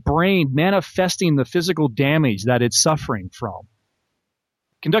Peter's brain manifesting the physical damage that it's suffering from.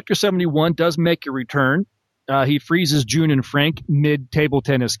 Conductor 71 does make a return. He freezes June and Frank mid-table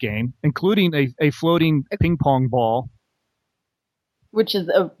tennis game, including a floating ping pong ball. Which is,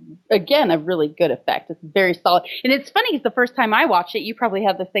 again, a really good effect. It's very solid. And it's funny, because the first time I watched it, you probably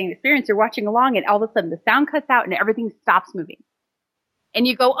have the same experience. You're watching along, and all of a sudden the sound cuts out, and everything stops moving. And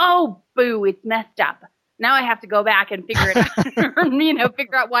you go, oh, boo, it's messed up. Now I have to go back and figure it out,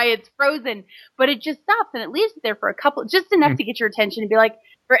 figure out why it's frozen. But it just stops, and it leaves it there for a couple, just enough to get your attention and be like,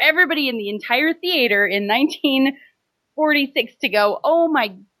 for everybody in the entire theater in 1946 to go, oh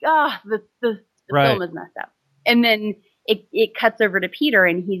my God, the film is messed up. And then it cuts over to Peter,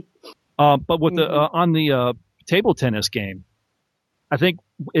 and he's. But with on the table tennis game, I think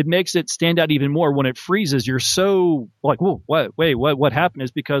it makes it stand out even more when it freezes. You're so like, whoa, what happened?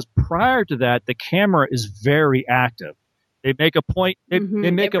 Is because prior to that, the camera is very active. They make a point. They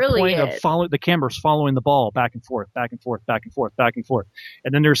make a point of the camera's following the ball back and forth, back and forth, back and forth, back and forth.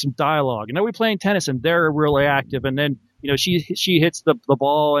 And then there's some dialogue. And then we're playing tennis, and they're really active. And then she hits the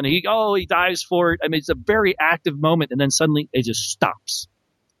ball, and he dives for it. I mean, it's a very active moment, and then suddenly it just stops.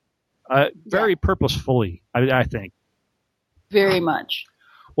 Very purposefully, I think. Very much.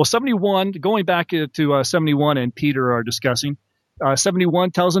 Well, 71, going back to 71 and Peter are discussing,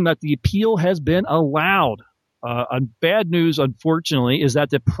 71 tells him that the appeal has been allowed. Bad news, unfortunately, is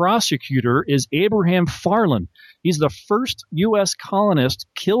that the prosecutor is Abraham Farland. He's the first U.S. colonist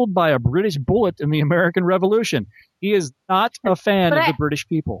killed by a British bullet in the American Revolution. He is not a fan of the British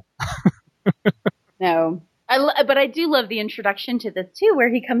people. No. But I do love the introduction to this, too, where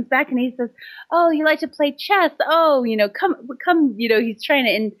he comes back and he says, oh, you like to play chess? Oh, come, he's trying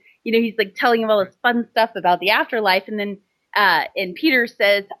to, and, he's like telling him all this fun stuff about the afterlife. And then, and Peter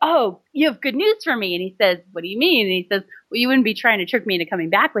says, oh, you have good news for me. And he says, what do you mean? And he says, well, you wouldn't be trying to trick me into coming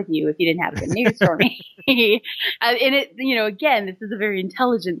back with you if you didn't have good news for me. And it, again, this is a very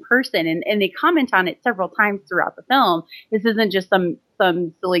intelligent person, and they comment on it several times throughout the film. This isn't just some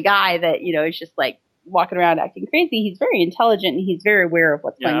silly guy that, is just like, walking around acting crazy. He's very intelligent, and he's very aware of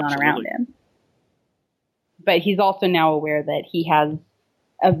what's going on around him. But he's also now aware that he has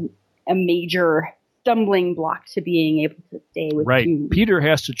a major stumbling block to being able to stay with June. Peter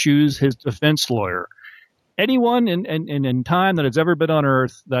has to choose his defense lawyer. Anyone in time that has ever been on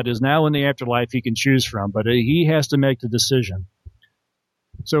Earth that is now in the afterlife, he can choose from, but he has to make the decision.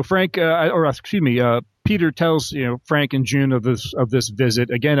 So Peter tells Frank and June of this visit.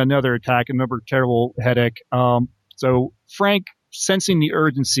 Again, another attack, another terrible headache. So Frank, sensing the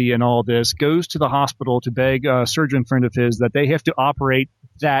urgency in all this, goes to the hospital to beg a surgeon friend of his that they have to operate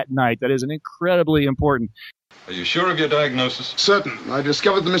that night. That is incredibly important. Are you sure of your diagnosis? Certain. I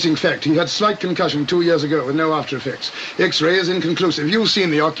discovered the missing fact. He had slight concussion 2 years ago with no after effects. X-ray is inconclusive. You've seen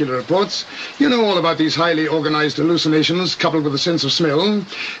the ocular reports. You know all about these highly organized hallucinations coupled with a sense of smell.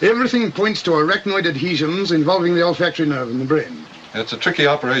 Everything points to arachnoid adhesions involving the olfactory nerve in the brain. It's a tricky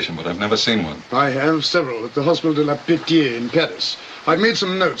operation, but I've never seen one. I have several at the Hospital de la Pitié in Paris. I've made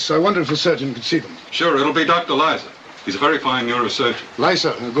some notes. I wonder if the surgeon could see them. Sure, it'll be Dr. Liza. He's a very fine neurosurgeon.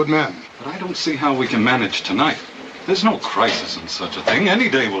 Liza, a good man. But I don't see how we can manage tonight. There's no crisis in such a thing. Any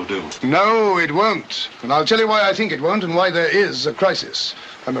day will do. No, it won't. And I'll tell you why I think it won't and why there is a crisis.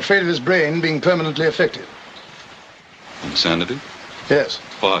 I'm afraid of his brain being permanently affected. Insanity? Yes.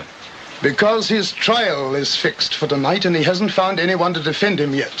 Why? Because his trial is fixed for tonight and he hasn't found anyone to defend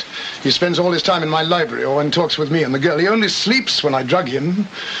him yet. He spends all his time in my library or when he talks with me and the girl. He only sleeps when I drug him.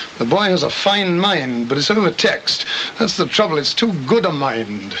 The boy has a fine mind, but it's overtaxed. That's the trouble. It's too good a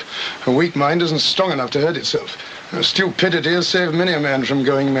mind. A weak mind isn't strong enough to hurt itself. Stupidity has saved many a man from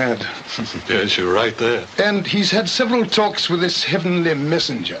going mad. Yes, you're right there. And he's had several talks with this heavenly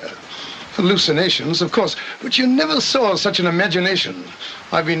messenger. Hallucinations, of course, but you never saw such an imagination.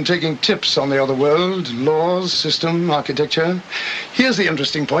 I've been taking tips on the other world, laws, system, architecture. Here's the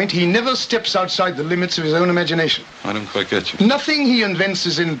interesting point. He never steps outside the limits of his own imagination. I don't quite get you. Nothing he invents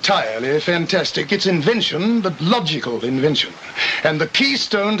is entirely fantastic. It's invention, but logical invention. And the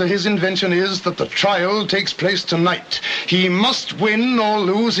keystone to his invention is that the trial takes place tonight. He must win or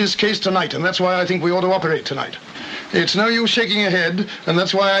lose his case tonight, and that's why I think we ought to operate tonight. It's no use shaking your head, and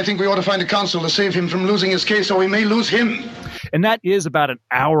that's why I think we ought to find a counsel to save him from losing his case, or we may lose him. And that is about an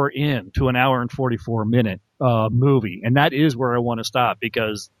hour in to an hour and 44-minute movie, and that is where I want to stop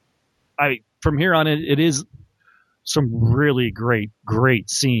because from here on it is some really great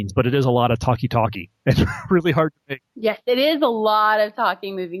scenes, but it is a lot of talky. It's really hard to make. Yes, it is a lot of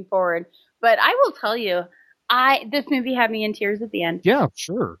talking moving forward, but I will tell you, this movie had me in tears at the end. Yeah,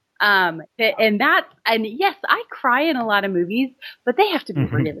 sure. And yes, I cry in a lot of movies, but they have to be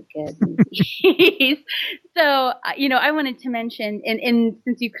really good movies. So, I wanted to mention, and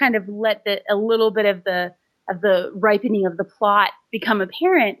since you kind of let a little bit of the ripening of the plot become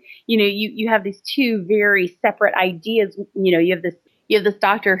apparent, you have these two very separate ideas. You have this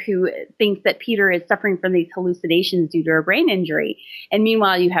doctor who thinks that Peter is suffering from these hallucinations due to a brain injury. And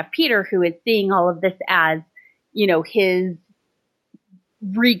meanwhile, you have Peter who is seeing all of this as, his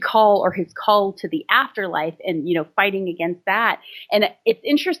recall or his call to the afterlife and, fighting against that. And it's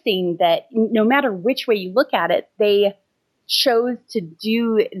interesting that no matter which way you look at it, they chose to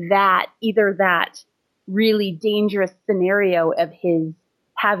do that, either that really dangerous scenario of his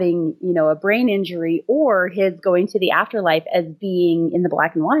having, a brain injury or his going to the afterlife as being in the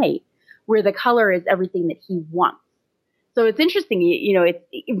black and white, where the color is everything that he wants. So it's interesting, it's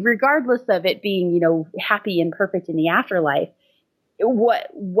regardless of it being, happy and perfect in the afterlife,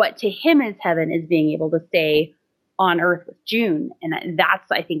 what to him is heaven is being able to stay on Earth with June. And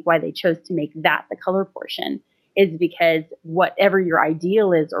that's, I think, why they chose to make that the color portion, is because whatever your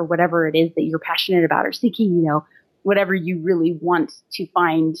ideal is or whatever it is that you're passionate about or seeking, whatever you really want to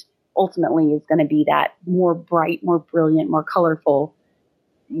find ultimately is going to be that more bright, more brilliant, more colorful,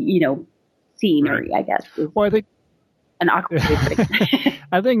 scenery, right. I guess. Well, I think an awkward way of putting it.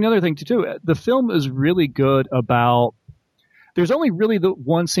 I think another thing too, the film is really good about, there's only really the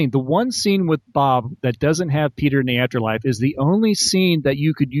one scene with Bob that doesn't have Peter in the afterlife is the only scene that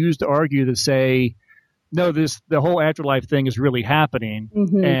you could use to argue to say, no, the whole afterlife thing is really happening,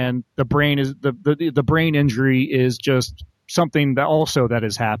 and the brain is the brain injury is just something that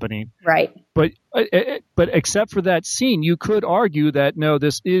is happening. Right. But except for that scene, you could argue that no,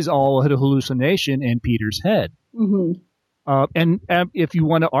 this is all a hallucination in Peter's head. And if you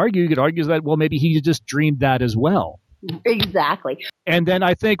want to argue, you could argue that maybe he just dreamed that as well. Exactly. And then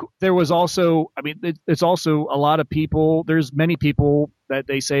I think there was also, it's also a lot of people, there's many people that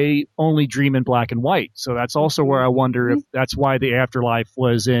they say only dream in black and white. So that's also where I wonder if that's why the afterlife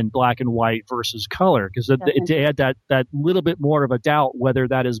was in black and white versus color, because to add that little bit more of a doubt whether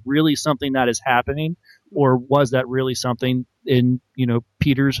that is really something that is happening or was that really something in,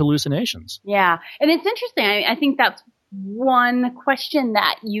 Peter's hallucinations. Yeah. And it's interesting. I think that's one question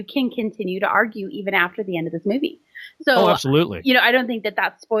that you can continue to argue even after the end of this movie. So, absolutely. I don't think that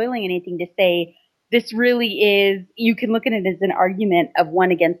that's spoiling anything to say this really is, you can look at it as an argument of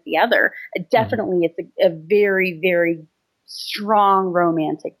one against the other. Definitely it's a very, very strong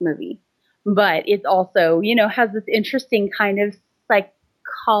romantic movie, but it's also, has this interesting kind of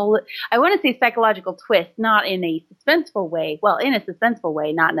I want to say psychological twist, not in a suspenseful way. Well, in a suspenseful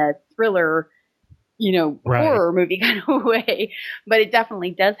way, not in a thriller, right. horror movie kind of way, but it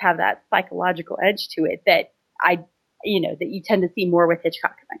definitely does have that psychological edge to it that that you tend to see more with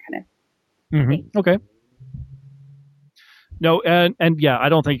Hitchcock and that kind of thing. Okay. No, and yeah, I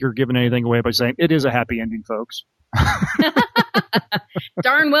don't think you're giving anything away by saying it is a happy ending, folks.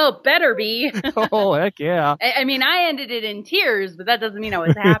 Darn well better be. Oh, heck yeah. I ended it in tears, but that doesn't mean I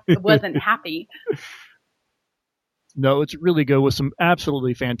was wasn't happy. No, it's really good with some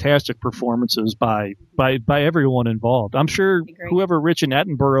absolutely fantastic performances by everyone involved. I'm sure whoever Richard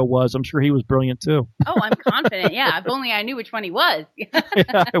Attenborough was, I'm sure he was brilliant too. Oh, I'm confident. Yeah, if only I knew which one he was. Yeah,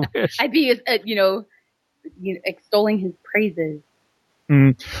 I wish. I'd be, extolling his praises.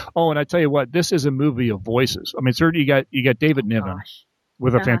 Oh, and I tell you what, this is a movie of voices. Certainly you got David Niven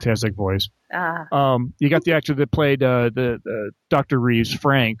with a fantastic voice. You got the actor that played the Dr. Reeves,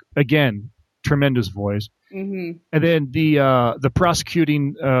 Frank, again, tremendous voice. And then the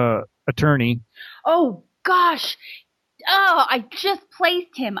prosecuting attorney. Oh gosh! Oh, I just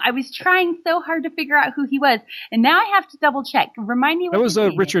placed him. I was trying so hard to figure out who he was, and now I have to double check. Remind me. That was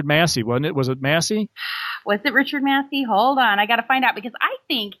Richard Massey, wasn't it? Was it Massey? Was it Richard Massey? Hold on, I got to find out because I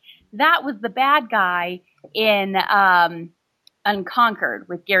think that was the bad guy in Unconquered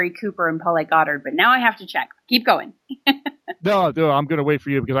with Gary Cooper and Paulette Goddard. But now I have to check. Keep going. No, I'm going to wait for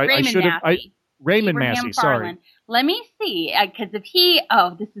you because I should have. Raymond Massey, sorry. Let me see, because if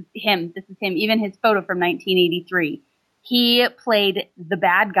this is him. Even his photo from 1983. He played the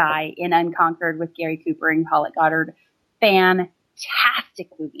bad guy in Unconquered with Gary Cooper and Paulette Goddard. Fantastic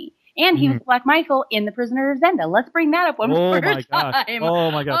movie. And he was Black Michael in The Prisoner of Zenda. Let's bring that up one more time. Oh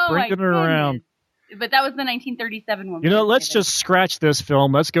my God, bring it around. But that was the 1937 one. Let's just scratch this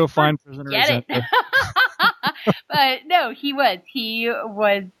film. Let's go find Prisoner of Zenda. But no, he was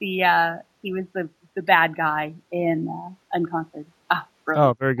the bad guy in Unconquered.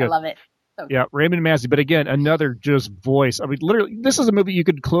 Oh, very good. I love it. Yeah, Raymond Massey. But again, another just voice. I mean, literally, this is a movie you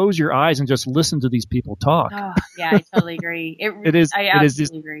could close your eyes and just listen to these people talk. Oh, yeah, I totally agree. It is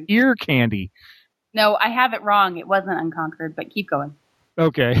just agree. ear candy. No, I have it wrong. It wasn't Unconquered, but keep going.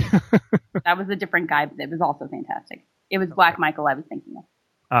 Okay. That was a different guy, but it was also fantastic. It was Black Michael I was thinking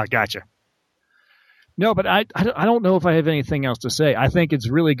of. Gotcha. No, but I don't know if I have anything else to say. I think it's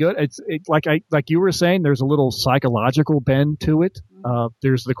really good. It's like you were saying, there's a little psychological bend to it.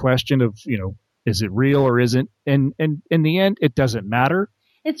 There's the question of, is it real or isn't? And in the end, it doesn't matter.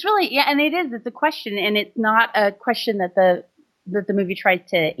 It's really, yeah, and it is. It's a question, and it's not a question that the movie tries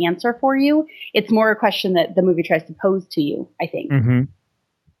to answer for you. It's more a question that the movie tries to pose to you, I think. Mm-hmm.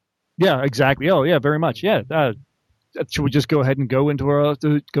 Yeah, exactly. Oh, yeah, very much. Yeah. Should we just go ahead and go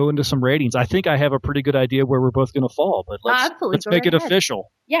into some ratings? I think I have a pretty good idea where we're both going to fall, but let's make it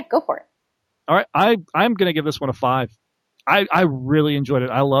official. Yeah, go for it. All right, I'm going to give this one a 5. I really enjoyed it.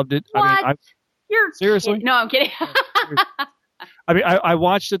 I loved it. What? I mean, You're seriously? kidding. No, I'm kidding. I mean, I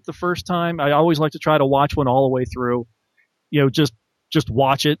watched it the first time. I always like to try to watch one all the way through. Just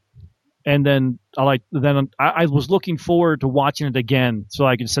watch it, and then I was looking forward to watching it again so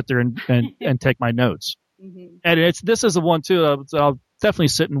I could sit there and take my notes. Mm-hmm. And this is the one too. I'll definitely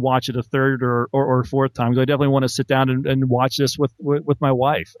sit and watch it a third or fourth time, because I definitely want to sit down and watch this with my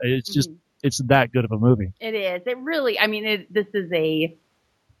wife. It's just it's that good of a movie. It is. It really. I mean, this is a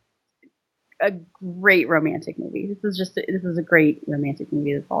great romantic movie. This is a great romantic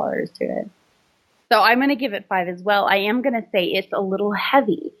movie. That's all there is to it. So I'm going to give it 5 as well. I am going to say it's a little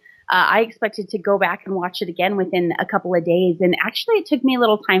heavy. I expected to go back and watch it again within a couple of days, and actually it took me a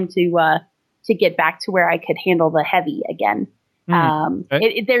little time to get back to where I could handle the heavy again.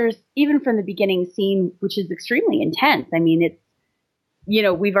 There's, even from the beginning scene, which is extremely intense. I mean, it's,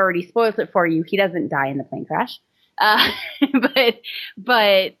 we've already spoiled it for you. He doesn't die in the plane crash.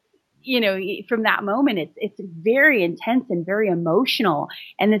 But from that moment, it's very intense and very emotional.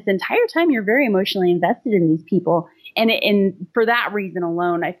 And this entire time you're very emotionally invested in these people. And for that reason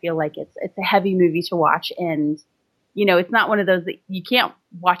alone, I feel like it's a heavy movie to watch. And, it's not one of those that you can't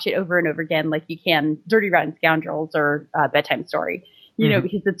watch it over and over again like you can Dirty Rotten Scoundrels or Bedtime Story,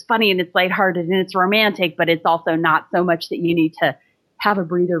 because it's funny and it's lighthearted and it's romantic, but it's also not so much that you need to have a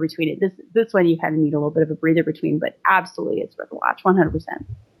breather between it. This one you kind of need a little bit of a breather between, but absolutely it's worth a watch, 100%.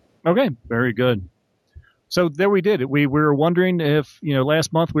 Okay, very good. So there we did it. We were wondering if,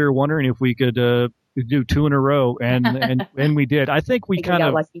 last month we were wondering if we could do 2 in a row, and we did. I think we kind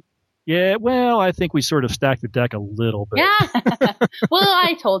of lucky. Yeah, well, I think we sort of stacked the deck a little bit. Yeah. Well,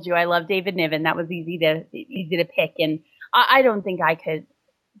 I told you I love David Niven. That was easy to pick, and I don't think I could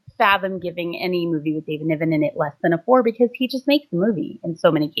fathom giving any movie with David Niven in it less than a 4, because he just makes the movie in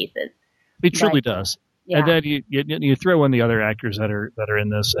so many cases. He truly does. Yeah. And then you throw in the other actors that are in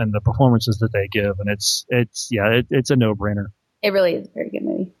this and the performances that they give, and it's a no-brainer. It really is a very good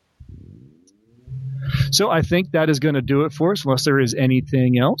movie. So I think that is going to do it for us, unless there is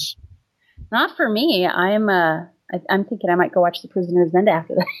anything else. Not for me. I'm thinking I might go watch The Prisoner of Zenda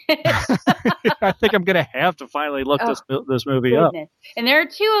after that. I think I'm going to have to finally look this movie up. And there are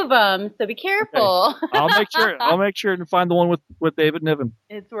 2 of them, so be careful. Okay. I'll make sure and find the one with David Niven.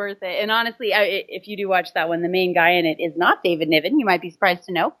 It's worth it. And honestly, if you do watch that one, the main guy in it is not David Niven. You might be surprised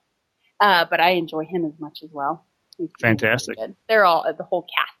to know. But I enjoy him as much as well. He's fantastic. Really good. They're all, the whole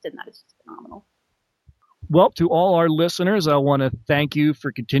cast in that is just phenomenal. Well, to all our listeners, I want to thank you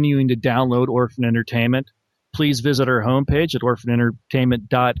for continuing to download Orphan Entertainment. Please visit our homepage at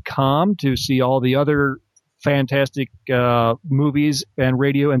orphanentertainment.com to see all the other fantastic movies and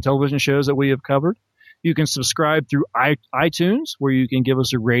radio and television shows that we have covered. You can subscribe through iTunes, where you can give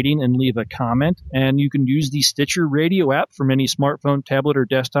us a rating and leave a comment. And you can use the Stitcher Radio app from any smartphone, tablet, or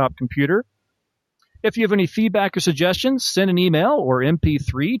desktop computer. If you have any feedback or suggestions, send an email or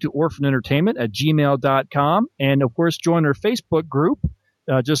MP3 to orphanentertainment@gmail.com. And, of course, join our Facebook group.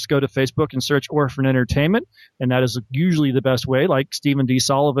 Just go to Facebook and search Orphan Entertainment, and that is usually the best way, like Stephen D.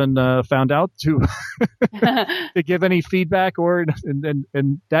 Sullivan found out, to to give any feedback or,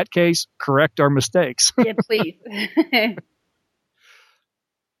 in that case, correct our mistakes. Yeah, please.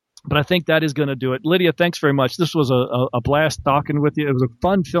 But I think that is going to do it. Lydia, thanks very much. This was a blast talking with you. It was a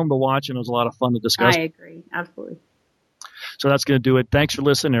fun film to watch, and it was a lot of fun to discuss. I agree. Absolutely. So that's going to do it. Thanks for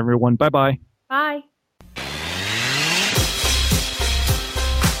listening, everyone. Bye-bye. Bye.